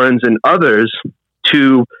John Laurens and others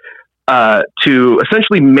to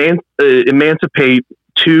essentially emancipate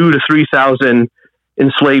 2,000 to 3,000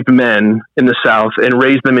 enslaved men in the South and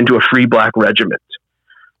raise them into a free black regiment,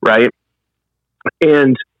 right?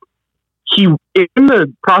 And he, in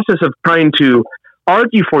the process of trying to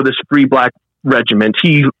argue for this free black regiment,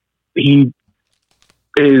 he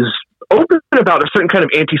is open about a certain kind of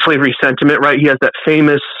anti-slavery sentiment, right? He has that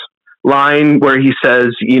famous line where he says,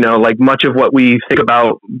 you know, like, much of what we think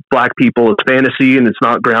about black people is fantasy and it's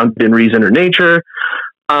not grounded in reason or nature.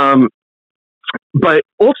 But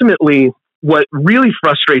ultimately, what really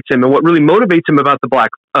frustrates him and what really motivates him about the black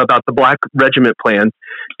regiment plan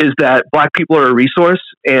is that black people are a resource,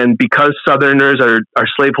 and because Southerners are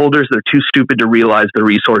slaveholders, they're too stupid to realize the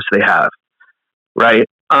resource they have, right?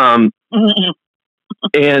 And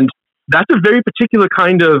that's a very particular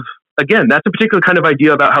kind of, again, that's a particular kind of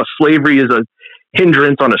idea about how slavery is a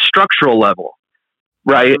hindrance on a structural level,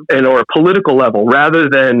 right? And or a political level, rather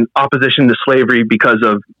than opposition to slavery because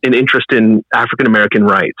of an interest in African American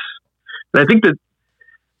rights. And I think that,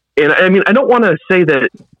 and I mean, I don't want to say that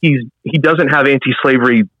he doesn't have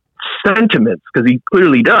anti-slavery sentiments, because he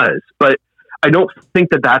clearly does, but I don't think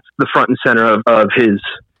that that's the front and center of his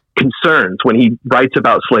concerns when he writes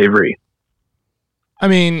about slavery. I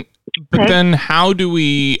mean, but then how do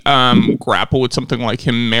we grapple with something like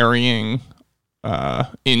him marrying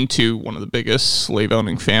into one of the biggest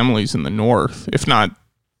slave-owning families in the North, if not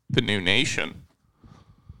the new nation?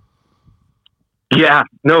 Yeah,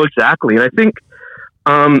 no, exactly. And I think,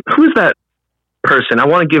 who's that person? I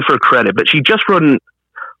want to give her credit, but she just wrote an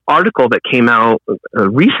article that came out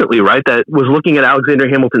recently, right? That was looking at Alexander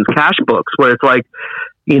Hamilton's cash books, where it's like,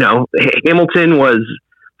 you know, Hamilton was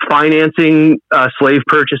financing slave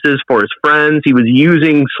purchases for his friends. He was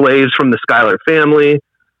using slaves from the Schuyler family.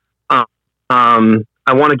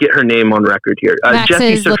 I want to get her name on record here.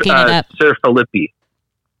 Jessie Sir Philippi.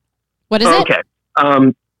 What is it? Okay.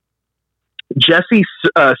 Jessie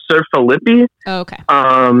Sir Philippi. Oh, okay.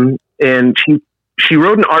 And she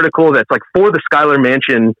wrote an article that's like for the Schuyler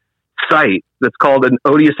Mansion site that's called An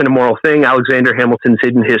Odious and Immoral Thing, Alexander Hamilton's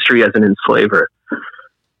Hidden History as an Enslaver.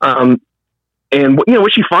 And you know,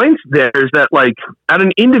 what she finds there is that, like, at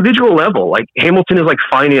an individual level, like, Hamilton is like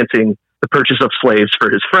financing the purchase of slaves for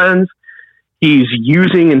his friends. He's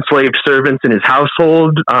using enslaved servants in his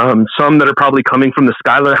household, some that are probably coming from the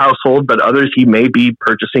Schuyler household, but others he may be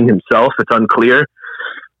purchasing himself. It's unclear.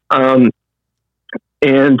 And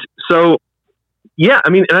so, yeah, I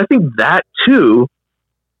mean, and I think that too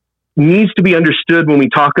needs to be understood when we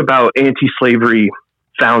talk about anti-slavery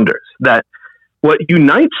founders, that what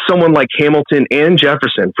unites someone like Hamilton and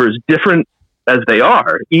Jefferson, for as different as they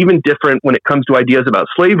are, even different when it comes to ideas about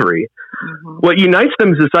slavery, what unites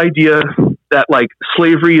them is this idea that, like,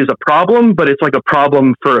 slavery is a problem, but it's like a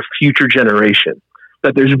problem for a future generation,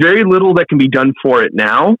 that there's very little that can be done for it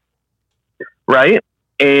now, right?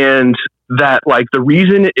 And that, like, the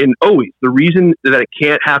reason that it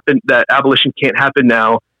can't happen, that abolition can't happen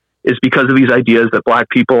now, is because of these ideas that black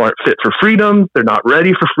people aren't fit for freedom. They're not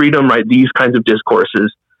ready for freedom, right? These kinds of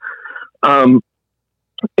discourses. And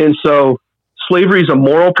so slavery is a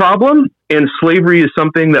moral problem, and slavery is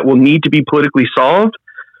something that will need to be politically solved.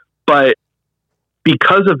 But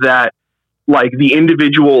because of that, like, the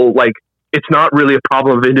individual, like, it's not really a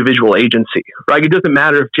problem of individual agency, right? It doesn't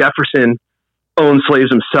matter if Jefferson owned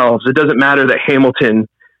slaves himself. It doesn't matter that Hamilton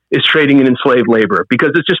is trading in enslaved labor,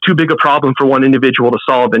 because it's just too big a problem for one individual to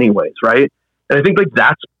solve anyways, right? And I think, like,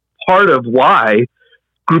 that's part of why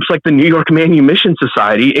groups like the New York Manumission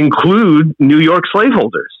Society include New York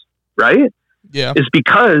slaveholders, right? Yeah. Is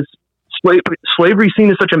because slavery is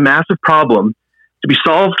seen as such a massive problem to be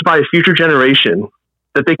solved by a future generation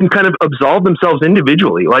that they can kind of absolve themselves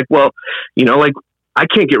individually. Like, well, you know, like, I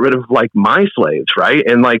can't get rid of, like, my slaves, right?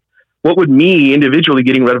 And, like, what would me individually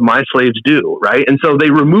getting rid of my slaves do, right? And so they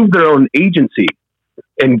remove their own agency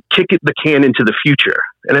and kick the can into the future.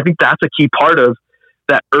 And I think that's a key part of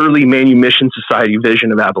that early Manumission Society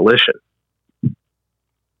vision of abolition.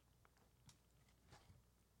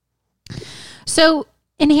 So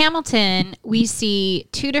In Hamilton, we see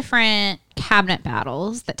two different cabinet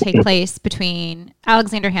battles that take place between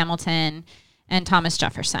Alexander Hamilton and Thomas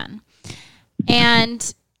Jefferson.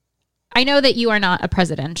 And I know that you are not a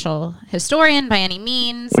presidential historian by any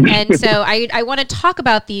means. And so I want to talk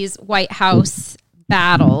about these White House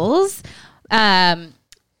battles.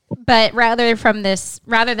 But rather than this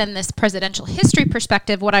presidential history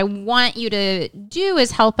perspective, what I want you to do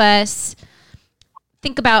is help us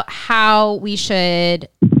think about how we should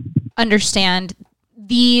understand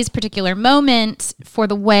these particular moments for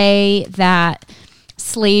the way that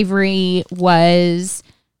slavery was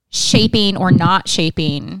shaping or not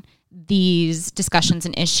shaping these discussions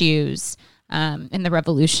and issues in the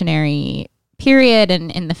Revolutionary period and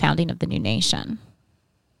in the founding of the new nation.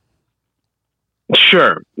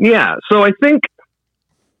 Sure. Yeah. So I think,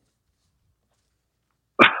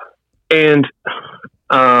 and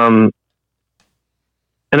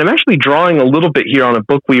I'm actually drawing a little bit here on a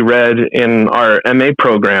book we read in our MA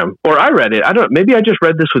program, or I read it. Maybe I just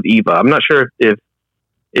read this with Eva. I'm not sure if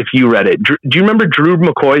you read it. Do you remember Drew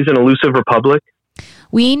McCoy's An Elusive Republic?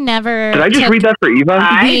 We never. Did I just read that for Eva?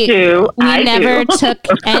 I do. We never took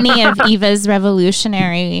any of Eva's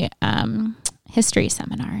revolutionary history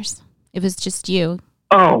seminars. It was just you.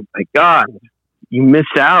 Oh my God, you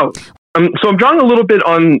missed out. So I'm drawing a little bit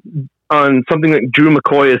on something that Drew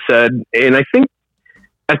McCoy has said, and I think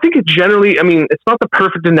it generally, I mean, it's not the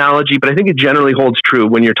perfect analogy, but I think it generally holds true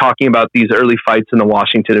when you're talking about these early fights in the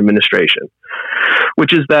Washington administration,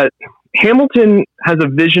 which is that Hamilton has a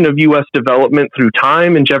vision of U.S. development through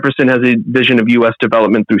time, and Jefferson has a vision of U.S.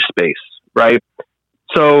 development through space, right?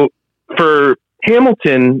 So for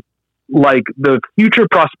Hamilton, like, the future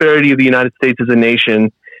prosperity of the United States as a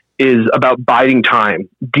nation is about biding time,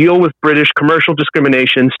 deal with British commercial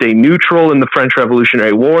discrimination, stay neutral in the French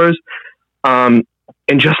Revolutionary Wars,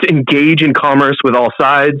 and just engage in commerce with all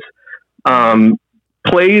sides,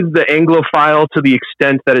 play the Anglophile to the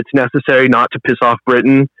extent that it's necessary not to piss off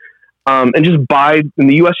Britain, and just bide, and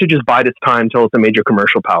the U.S. should just bide its time until it's a major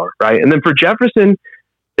commercial power, right? And then for Jefferson,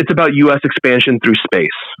 it's about U.S. expansion through space,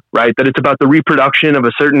 right? That it's about the reproduction of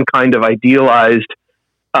a certain kind of idealized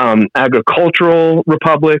agricultural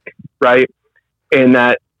republic, right? And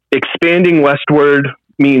that expanding westward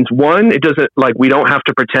means, one, it doesn't, like, we don't have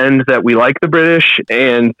to pretend that we like the British,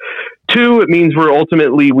 and two, it means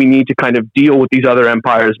we need to kind of deal with these other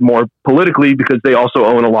empires more politically because they also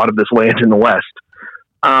own a lot of this land in the West,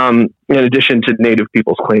 in addition to native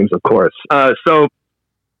people's claims, of course. So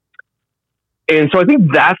I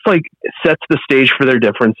think that's, like, sets the stage for their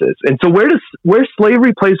differences. And so where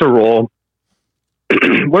slavery plays a role,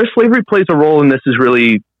 in this is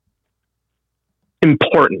really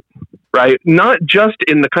important, right? Not just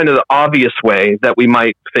in the kind of the obvious way that we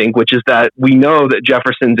might think, which is that we know that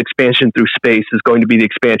Jefferson's expansion through space is going to be the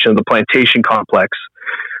expansion of the plantation complex,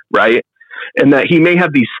 right? And that he may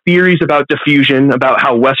have these theories about diffusion, about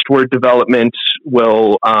how westward development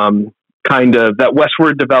will that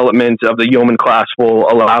westward development of the yeoman class will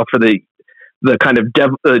allow for the kind of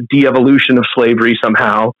de-evolution of slavery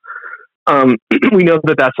somehow. We know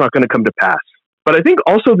that that's not going to come to pass. But I think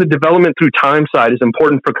also the development through time side is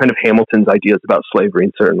important for kind of Hamilton's ideas about slavery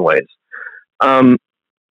in certain ways.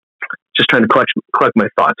 Just trying to collect my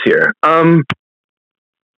thoughts here.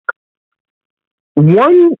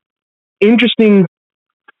 One interesting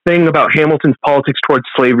thing about Hamilton's politics towards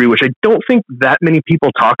slavery, which I don't think that many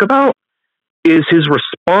people talk about, is his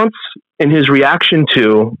response and his reaction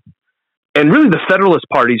to, and really the Federalist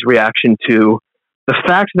Party's reaction to, the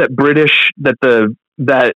fact that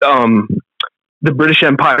the British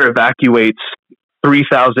Empire evacuates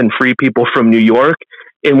 3,000 free people from New York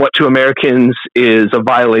in what to Americans is a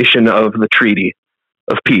violation of the Treaty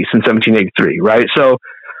of Peace in 1783, right? So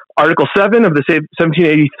Article 7 of the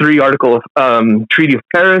 1783 Article of Treaty of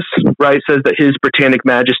Paris, right, says that His Britannic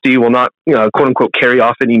Majesty will not, quote unquote, carry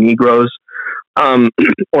off any Negroes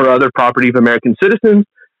or other property of American citizens.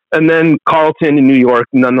 And then Carleton in New York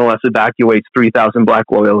nonetheless evacuates 3,000 black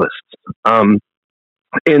loyalists. And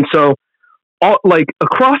so,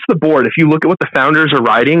 across the board, if you look at what the founders are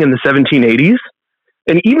writing in the 1780s,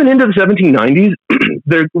 and even into the 1790s,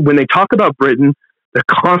 when they talk about Britain, they're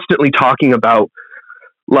constantly talking about,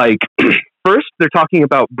 first, they're talking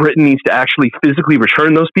about Britain needs to actually physically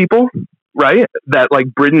return those people, right? That,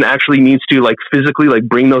 Britain actually needs to, physically,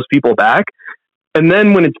 bring those people back. And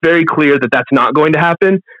then when it's very clear that that's not going to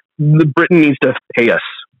happen, Britain needs to pay us.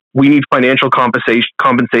 We need financial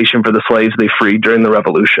compensation for the slaves they freed during the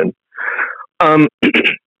Revolution.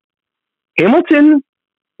 Hamilton,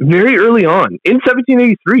 very early on, in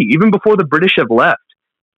 1783, even before the British have left,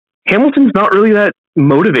 Hamilton's not really that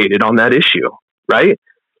motivated on that issue, right?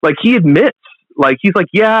 like he admits, like he's like,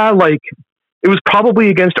 yeah, like it was probably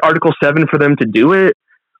against Article 7 for them to do it,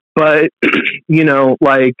 but you know,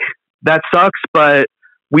 like that sucks, but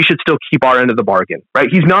we should still keep our end of the bargain, right?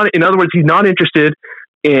 He's not, in other words, he's not interested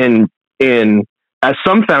in as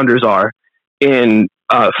some founders are, in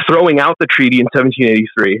throwing out the treaty in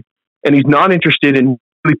 1783, and he's not interested in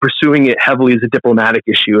really pursuing it heavily as a diplomatic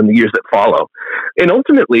issue in the years that follow. And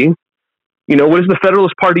ultimately, you know, what does the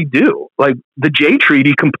Federalist Party do? Like the Jay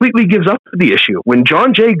Treaty completely gives up the issue. When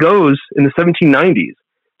John Jay goes in the 1790s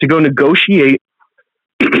to go negotiate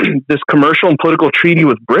this commercial and political treaty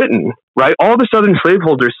with Britain, right? All the Southern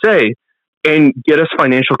slaveholders say, and get us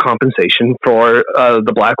financial compensation for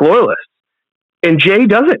the Black Loyalists. And Jay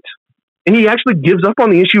doesn't. And he actually gives up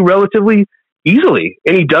on the issue relatively easily.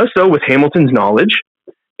 And he does so with Hamilton's knowledge.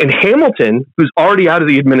 And Hamilton, who's already out of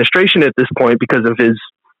the administration at this point because of his,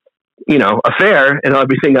 you know, affair and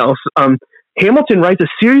everything else, Hamilton writes a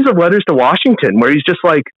series of letters to Washington where he's just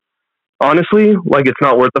like, honestly, like it's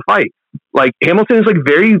not worth the fight. Like Hamilton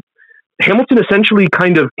essentially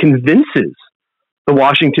kind of convinces the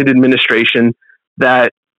Washington administration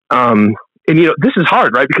that, and you know, this is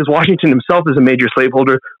hard, right? Because Washington himself is a major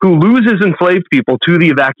slaveholder who loses enslaved people to the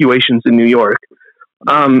evacuations in New York.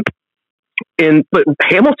 But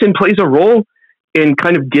Hamilton plays a role in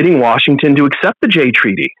kind of getting Washington to accept the Jay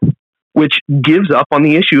Treaty, which gives up on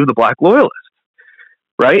the issue of the Black Loyalists,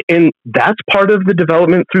 right? And that's part of the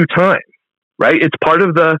development through time, right? It's part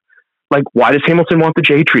of the, like, why does Hamilton want the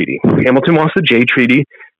Jay Treaty? Hamilton wants the Jay Treaty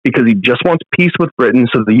because he just wants peace with Britain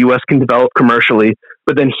so the U.S. can develop commercially.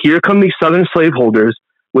 But then here come these Southern slaveholders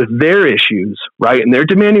with their issues, right? And they're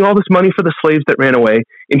demanding all this money for the slaves that ran away.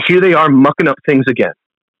 And here they are mucking up things again.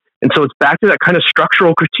 And so it's back to that kind of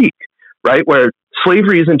structural critique, right? Where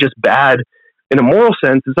slavery isn't just bad in a moral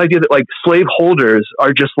sense. This idea that like slaveholders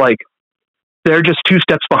are just like, they're just two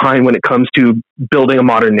steps behind when it comes to building a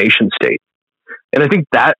modern nation state. And I think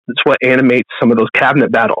that's what animates some of those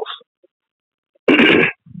cabinet battles.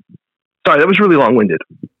 Sorry, that was really long-winded.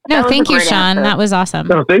 No, thank you, Sean. Answer. That was awesome.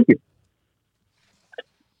 No, thank you.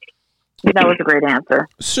 That was a great answer.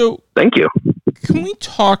 So, thank you. Can we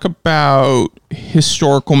talk about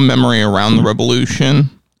historical memory around the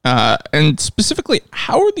Revolution? And specifically,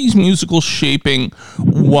 how are these musicals shaping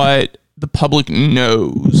what the public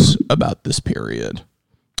knows about this period?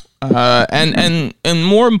 And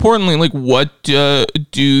more importantly, like, what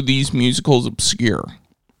do these musicals obscure?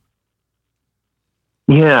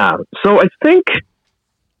 Yeah, so I think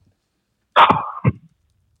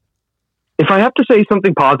if I have to say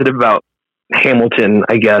something positive about Hamilton,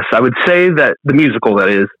 I guess I would say that the musical, that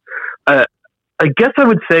is, I guess I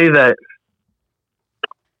would say that,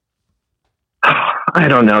 I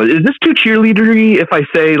don't know, is this too cheerleadery if I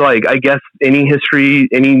say, like, I guess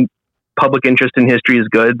any public interest in history is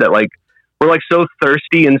good, that like we're like so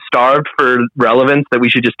thirsty and starved for relevance that we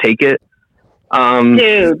should just take it?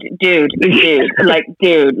 Dude, like,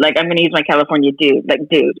 I'm going to use my California dude,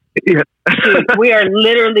 dude, we are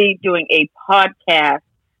literally doing a podcast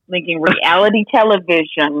linking reality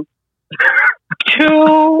television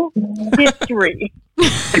to history.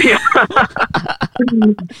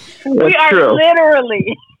 We are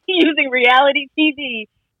literally using reality TV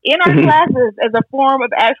in our classes as a form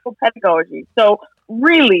of actual pedagogy. So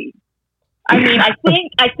really, I mean, I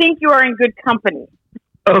think you are in good company.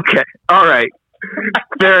 Okay. All right.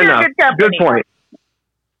 Fair enough.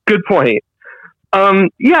 Good point.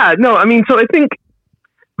 Yeah, no, I mean, so I think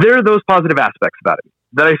there are those positive aspects about it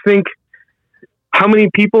that I think how many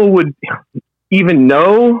people would even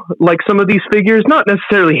know, like, some of these figures, not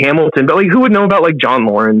necessarily Hamilton, but like who would know about like John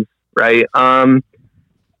Lawrence, right?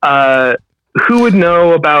 Who would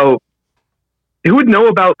know about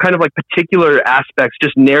kind of like particular aspects,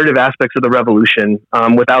 just narrative aspects of the Revolution,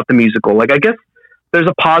 without the musical? Like, I guess there's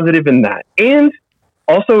a positive in that. And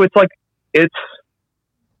also it's like, it's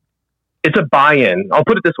a buy-in. I'll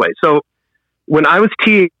put it this way. So when I was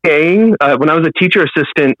TAing, when I was a teacher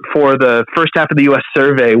assistant for the first half of the U.S.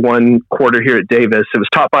 survey one quarter here at Davis, it was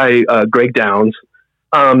taught by Greg Downs.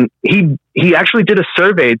 He actually did a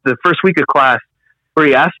survey the first week of class where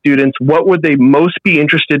he asked students what would they most be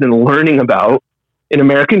interested in learning about in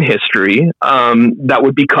American history, that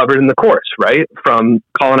would be covered in the course, right? From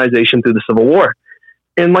colonization through the Civil War.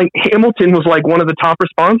 And like Hamilton was like one of the top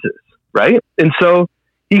responses, right? And so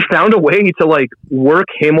he found a way to like work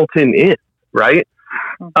Hamilton in, right?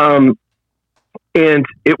 And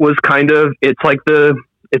it was kind of, it's the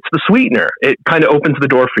sweetener. It kind of opens the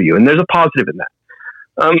door for you. And there's a positive in that.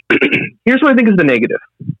 Here's what I think is the negative.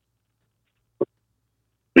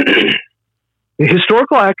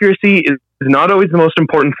 Historical accuracy is not always the most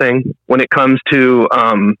important thing when it comes to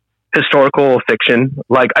historical fiction.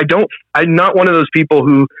 Like, I'm not one of those people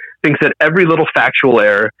who thinks that every little factual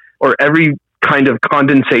error or every kind of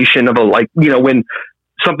condensation of when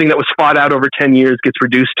something that was fought out over 10 years gets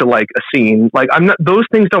reduced to like a scene. Like, those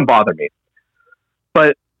things don't bother me.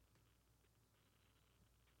 But,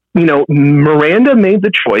 Miranda made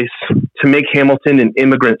the choice to make Hamilton an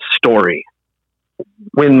immigrant story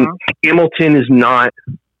when Hamilton is not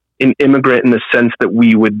an immigrant in the sense that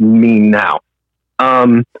we would mean now.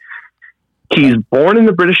 He's born in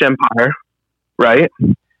the British Empire, right?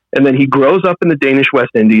 And then he grows up in the Danish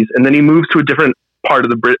West Indies, and then he moves to a different part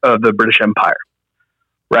of the British Empire,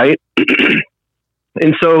 right?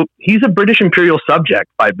 And so he's a British imperial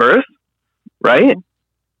subject by birth, right?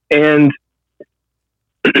 And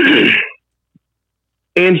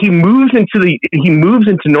and he moves into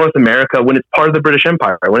North America when it's part of the British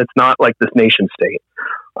Empire, when it's not like this nation state.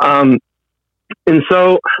 And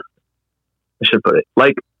so I should put it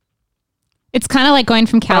like, it's kind of like going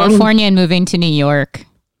from California and moving to New York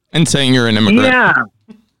and saying you're an immigrant.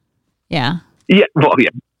 Yeah. Well,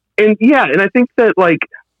 yeah. And I think that like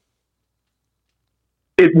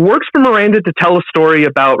it works for Miranda to tell a story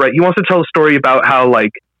about, right. He wants to tell a story about how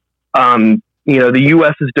like, the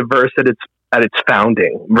U.S. is diverse at its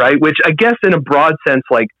founding, right? Which I guess in a broad sense,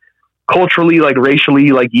 like culturally, like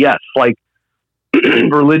racially, like yes, like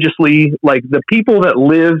religiously, like the people that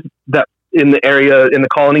live that in the area, in the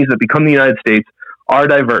colonies that become the United States are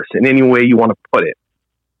diverse in any way you want to put it.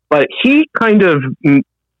 But he kind of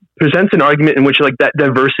presents an argument in which like that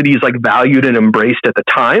diversity is like valued and embraced at the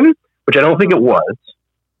time, which I don't think it was.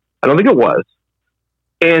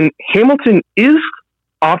 And Hamilton is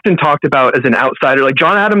often talked about as an outsider. Like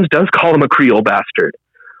John Adams does call him a Creole bastard,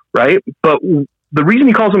 right? But the reason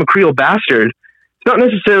he calls him a Creole bastard is not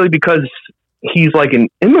necessarily because he's like an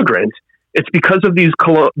immigrant. It's because of these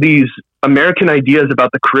American ideas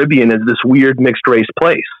about the Caribbean as this weird mixed race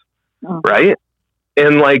place, right?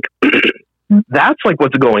 And like that's like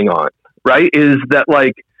what's going on, right? Is that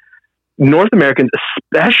like North Americans,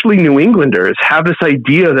 especially New Englanders, have this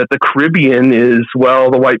idea that the Caribbean is,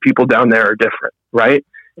 well, the white people down there are different, right?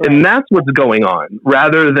 And that's what's going on,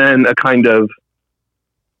 rather than a kind of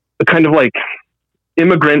like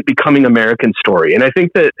immigrant becoming American story. And I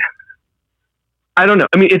think that, I don't know.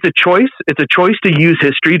 I mean, it's a choice. It's a choice to use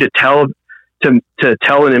history to tell an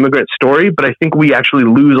immigrant story. But I think we actually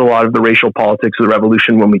lose a lot of the racial politics of the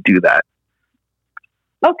revolution when we do that.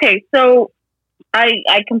 Okay, so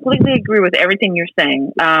I completely agree with everything you're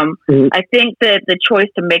saying. I think that the choice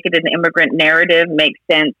to make it an immigrant narrative makes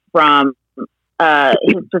sense from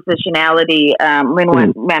his positionality,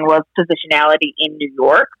 Lin-Manuel's positionality in New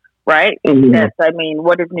York, right? That's, I mean,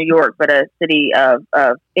 what is New York but a city of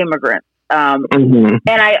immigrants? But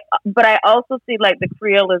I also see like the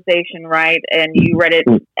creolization, right? And you read it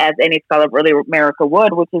as any scholar of early America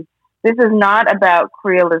would, which is, this is not about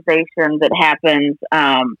creolization that happens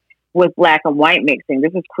with black and white mixing.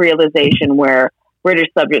 This is creolization where British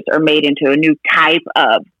subjects are made into a new type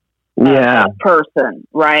of person,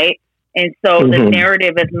 right? And so the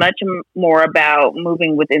narrative is much more about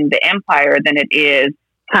moving within the empire than it is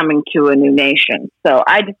coming to a new nation. So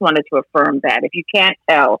I just wanted to affirm that. If you can't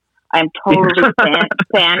tell, I'm totally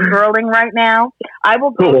fangirling right now. I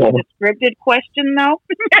will go to the scripted question, though.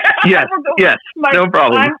 Yes, no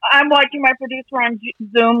problem. I'm watching my producer on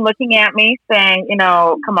Zoom looking at me saying,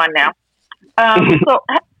 come on now.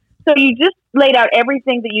 So you just laid out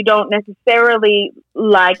everything that you don't necessarily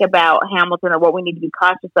like about Hamilton or what we need to be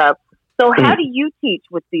cautious of. So how do you teach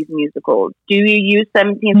with these musicals? Do you use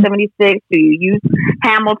 1776? Do you use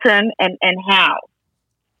Hamilton, and how?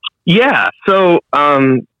 Yeah. So,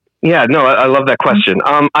 I love that question.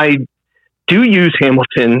 I do use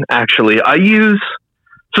Hamilton, actually.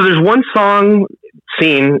 So there's one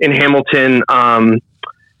scene in Hamilton, I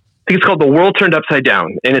think it's called The World Turned Upside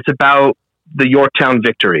Down, and it's about the Yorktown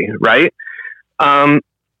victory, right? And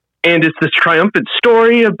it's this triumphant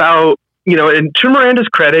story about, and to Miranda's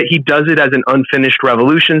credit, he does it as an unfinished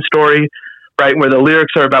revolution story, right? Where the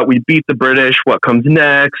lyrics are about, we beat the British, what comes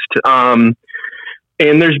next? And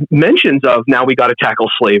there's mentions of, now we got to tackle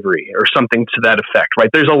slavery or something to that effect, right?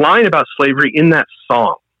 There's a line about slavery in that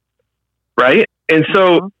song, right? And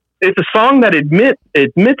so it's a song that admits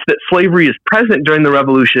that slavery is present during the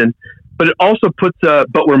revolution, but it also puts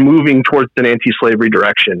but we're moving towards an anti-slavery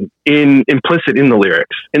direction implicit in the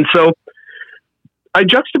lyrics. And so I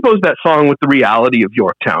juxtapose that song with the reality of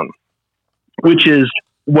Yorktown, which is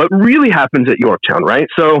what really happens at Yorktown, right?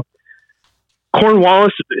 So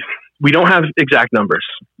Cornwallis, we don't have exact numbers,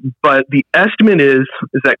 but the estimate is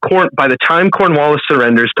that by the time Cornwallis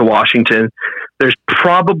surrenders to Washington, there's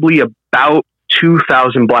probably about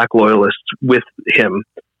 2,000 Black loyalists with him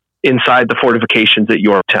inside the fortifications at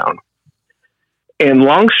Yorktown. And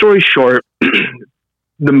long story short,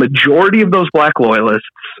 the majority of those Black loyalists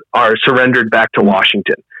are surrendered back to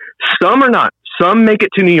Washington. Some are not. Some make it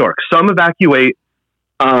to New York. Some evacuate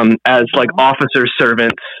as like officer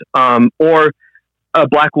servants, or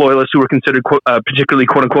Black loyalists who were considered particularly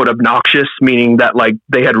quote unquote obnoxious, meaning that like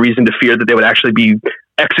they had reason to fear that they would actually be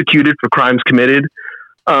executed for crimes committed.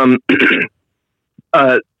 Some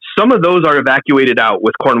of those are evacuated out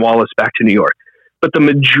with Cornwallis back to New York, but the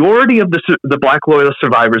majority of the Black loyalist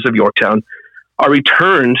survivors of Yorktown are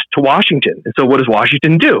returned to Washington. And so what does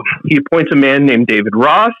Washington do? He appoints a man named David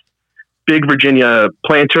Ross, big Virginia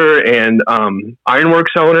planter and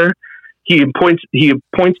ironworks owner. He appoints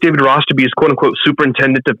David Ross to be his quote unquote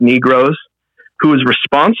superintendent of Negroes, who is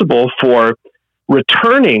responsible for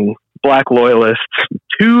returning Black loyalists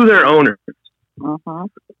to their owners. Uh-huh.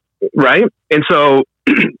 Right? And so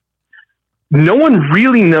no one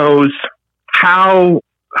really knows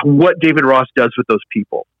what David Ross does with those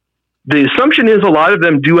people. The assumption is a lot of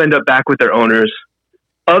them do end up back with their owners.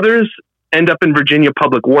 Others end up in Virginia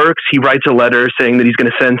Public Works. He writes a letter saying that he's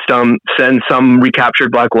going to send some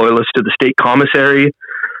recaptured Black loyalists to the state commissary,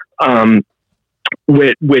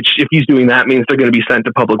 which if he's doing that means they're going to be sent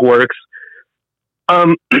to Public Works.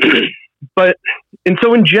 And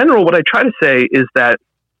so in general, what I try to say is that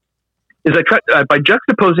by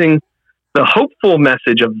juxtaposing the hopeful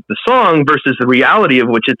message of the song versus the reality of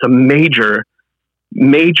which it's a major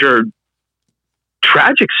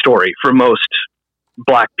tragic story for most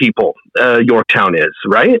Black people, Yorktown is,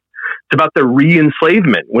 right? It's about the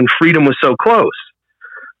re-enslavement when freedom was so close.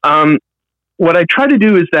 What I try to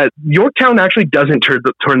do is that Yorktown actually doesn't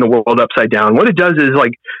turn the world upside down. What it does is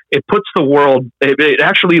like it puts the world. It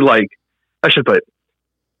actually like I should put it,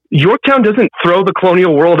 Yorktown doesn't throw the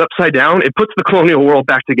colonial world upside down. It puts the colonial world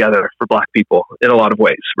back together for Black people in a lot of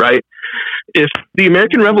ways, right? If the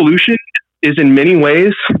American Revolution is in many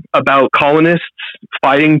ways about colonists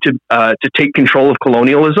fighting to take control of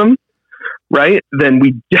colonialism, right? Then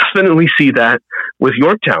we definitely see that with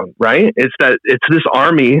Yorktown, right? It's this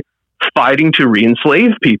army fighting to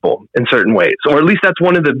re-enslave people in certain ways, or at least that's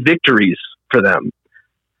one of the victories for them.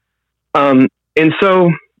 And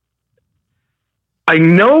so I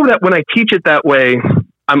know that when I teach it that way,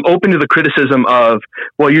 I'm open to the criticism of,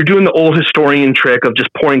 well, you're doing the old historian trick of just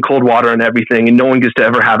pouring cold water on everything and no one gets to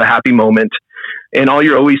ever have a happy moment. And all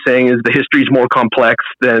you're always saying is the history is more complex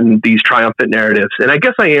than these triumphant narratives. And I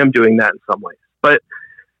guess I am doing that in some ways. But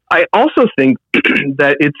I also think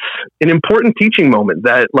that it's an important teaching moment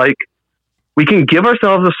that like we can give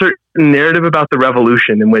ourselves a certain narrative about the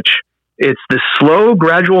revolution in which it's this slow,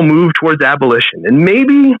 gradual move towards abolition. And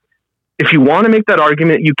maybe if you want to make that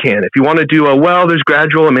argument, you can. If you want to do there's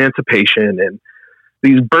gradual emancipation and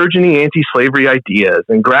these burgeoning anti-slavery ideas,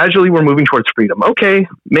 and gradually we're moving towards freedom. Okay,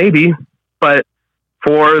 maybe. But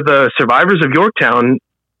for the survivors of Yorktown,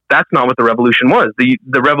 that's not what the revolution was.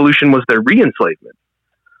 The revolution was their re-enslavement,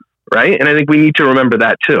 right? And I think we need to remember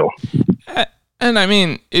that too. And I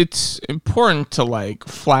mean, it's important to like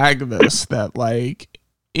flag this, that like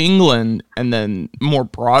England and then more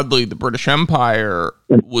broadly the British Empire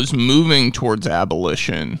was moving towards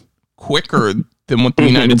abolition quicker than what the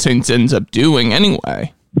United States ends up doing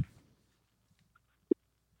anyway.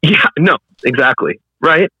 Yeah, no, exactly.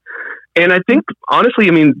 Right. And I think, honestly,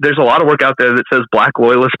 I mean, there's a lot of work out there that says Black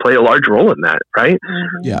loyalists play a large role in that, right?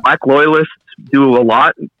 Mm-hmm. Yeah. Black loyalists do a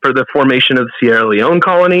lot for the formation of the Sierra Leone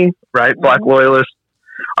colony, right? Mm-hmm. Black loyalists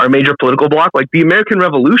are a major political bloc. Like the American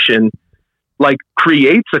Revolution, like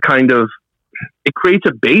creates a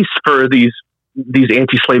base for these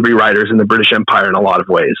anti-slavery writers in the British Empire in a lot of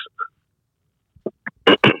ways.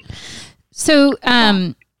 So,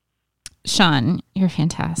 Sean, you're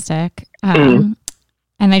fantastic.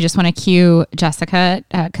 And I just want to cue Jessica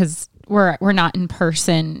because we're not in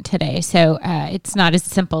person today, so it's not as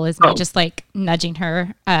simple as me just like nudging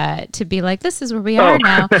her to be like, this is where we are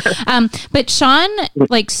now. But Sean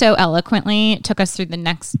like so eloquently took us through the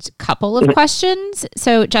next couple of questions.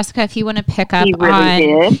 So Jessica, if you want to pick up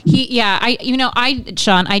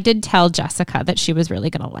Sean, I did tell Jessica that she was really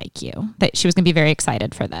going to like you, that she was going to be very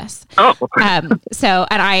excited for this. So,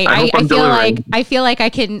 and I feel like I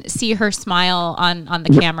can see her smile on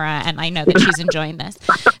the camera, and I know that she's enjoying this.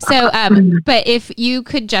 So, but if you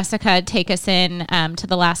could, Jessica, take us in to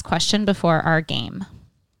the last question before our game.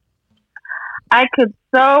 I could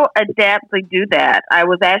so adeptly do that. I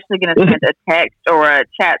was actually going to send a text or a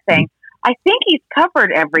chat saying, I think he's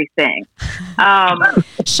covered everything.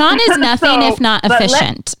 Sean is nothing if not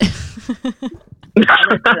efficient.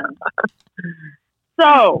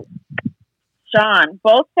 So, Sean,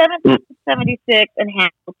 both 1776 and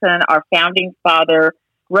Hamilton are founding father,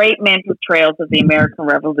 great men portrayals of the American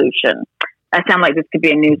Revolution. I sound like this could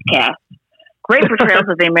be a newscast. Great portrayals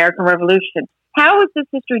of the American Revolution. How is this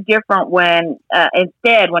history different when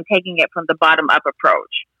taking it from the bottom-up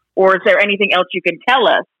approach? Or is there anything else you can tell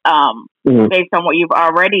us based on what you've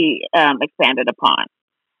already expanded upon?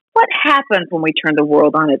 What happens when we turn the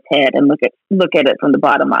world on its head and look at it from the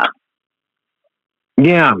bottom up?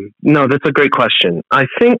 Yeah, no, that's a great question. I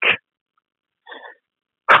think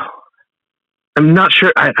I'm not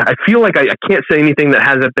sure. I feel like I can't say anything that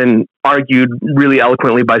hasn't been argued really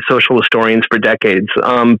eloquently by social historians for decades.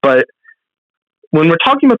 But when we're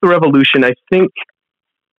talking about the revolution, I think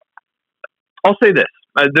I'll say this.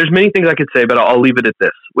 There's many things I could say, but I'll leave it at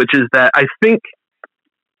this, which is that I think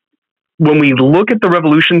when we look at the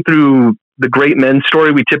revolution through the great men's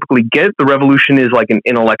story we typically get, the revolution is like an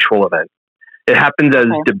intellectual event. It happens as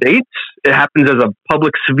debates. It happens as a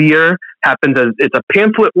public sphere. Happens as it's a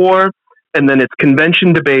pamphlet war, and then it's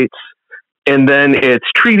convention debates, and then it's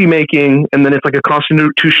treaty making, and then it's like a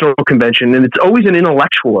constitutional convention, and it's always an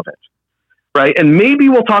intellectual event, right? And maybe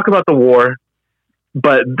we'll talk about the war,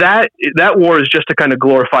 but that war is just to kind of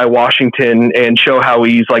glorify Washington and show how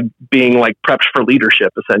he's like being like prepped for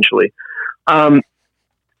leadership, essentially. And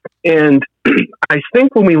I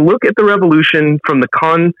think when we look at the revolution from the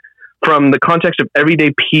context of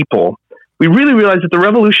everyday people, we really realize that the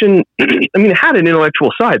revolution, it had an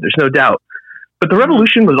intellectual side, there's no doubt, but the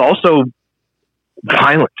revolution was also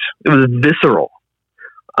violent. It was visceral.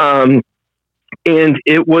 And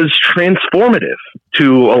it was transformative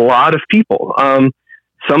to a lot of people.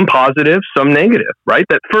 Some positive, some negative, right?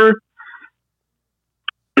 That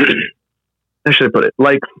how should I put it?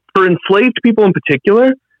 Like for enslaved people in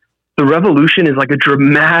particular, the revolution is like a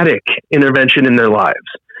dramatic intervention in their lives.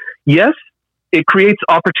 Yes, it creates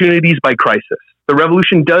opportunities by crisis. The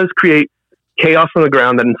revolution does create chaos on the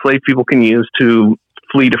ground that enslaved people can use to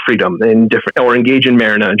flee to freedom or engage in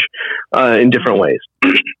marriage in different ways.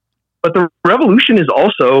 But the revolution is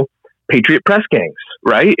also patriot press gangs,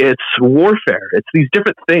 right? It's warfare. It's these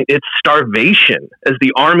different things. It's starvation as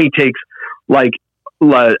the army as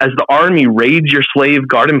the army raids your slave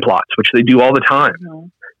garden plots, which they do all the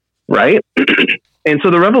time, right? And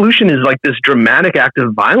so the revolution is like this dramatic act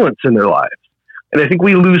of violence in their lives. And I think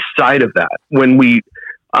we lose sight of that when we,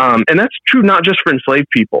 and that's true not just for enslaved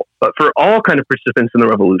people, but for all kind of participants in the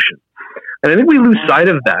revolution. And I think we lose sight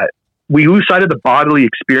of that. We lose sight of the bodily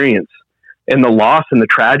experience and the loss and the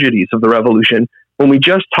tragedies of the revolution when we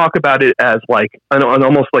just talk about it as like an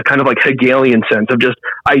almost like kind of like Hegelian sense of just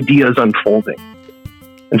ideas unfolding.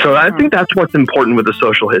 And so I think that's what's important with the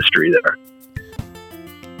social history there.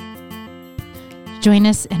 Join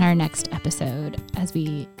us in our next episode as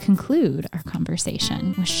we conclude our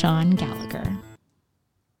conversation with Sean Gallagher.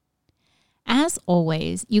 As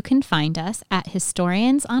always, you can find us at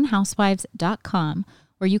historiansonhousewives.com,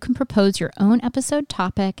 where you can propose your own episode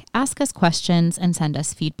topic, ask us questions, and send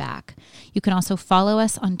us feedback. You can also follow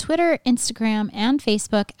us on Twitter, Instagram, and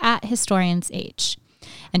Facebook at HistoriansH.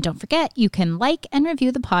 And don't forget, you can like and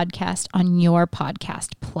review the podcast on your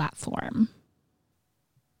podcast platform.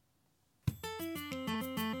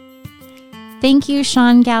 Thank you,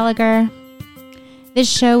 Sean Gallagher. This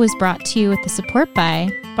show was brought to you with the support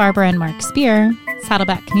by Barbara and Mark Spear,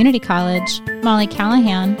 Saddleback Community College, Molly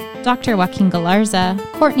Callahan, Dr. Joaquin Galarza,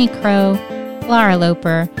 Courtney Crow, Lara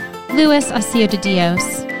Loper, Luis Asio de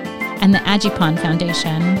Dios, and the Agipon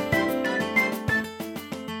Foundation.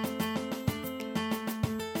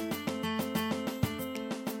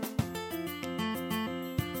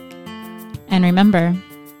 And remember,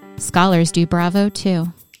 scholars do bravo too.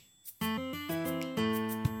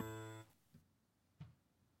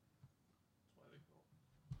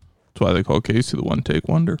 That's why they call Casey the one-take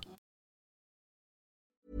wonder.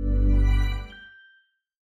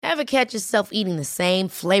 Ever catch yourself eating the same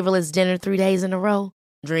flavorless dinner 3 days in a row?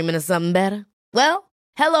 Dreaming of something better? Well,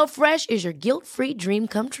 HelloFresh is your guilt-free dream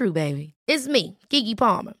come true, baby. It's me, Keke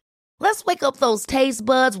Palmer. Let's wake up those taste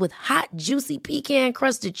buds with hot, juicy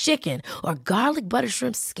pecan-crusted chicken or garlic butter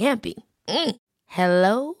shrimp scampi.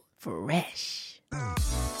 Hello Fresh.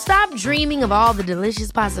 Stop dreaming of all the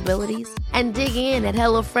delicious possibilities and dig in at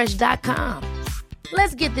HelloFresh.com.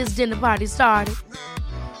 Let's get this dinner party started.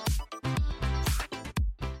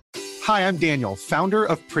 Hi, I'm Daniel, founder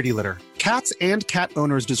of Pretty Litter. Cats and cat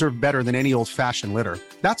owners deserve better than any old-fashioned litter.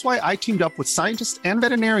 That's why I teamed up with scientists and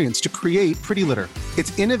veterinarians to create Pretty Litter.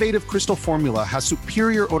 Its innovative crystal formula has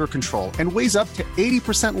superior odor control and weighs up to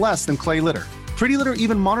 80% less than clay litter. Pretty Litter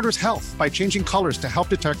even monitors health by changing colors to help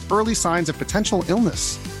detect early signs of potential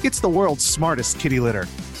illness. It's the world's smartest kitty litter.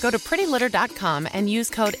 Go to prettylitter.com and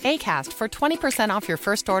use code ACAST for 20% off your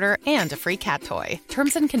first order and a free cat toy.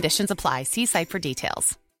 Terms and conditions apply. See site for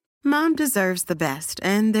details. Mom deserves the best,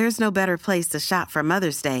 and there's no better place to shop for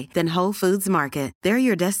Mother's Day than Whole Foods Market. They're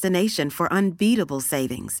your destination for unbeatable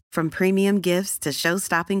savings, from premium gifts to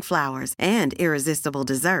show-stopping flowers and irresistible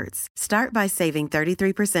desserts. Start by saving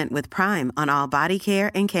 33% with Prime on all body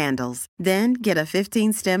care and candles. Then get a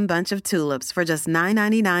 15-stem bunch of tulips for just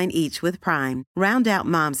 $9.99 each with Prime. Round out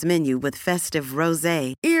Mom's menu with festive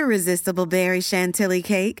rosé, irresistible berry chantilly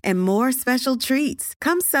cake, and more special treats.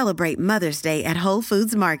 Come celebrate Mother's Day at Whole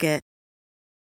Foods Market.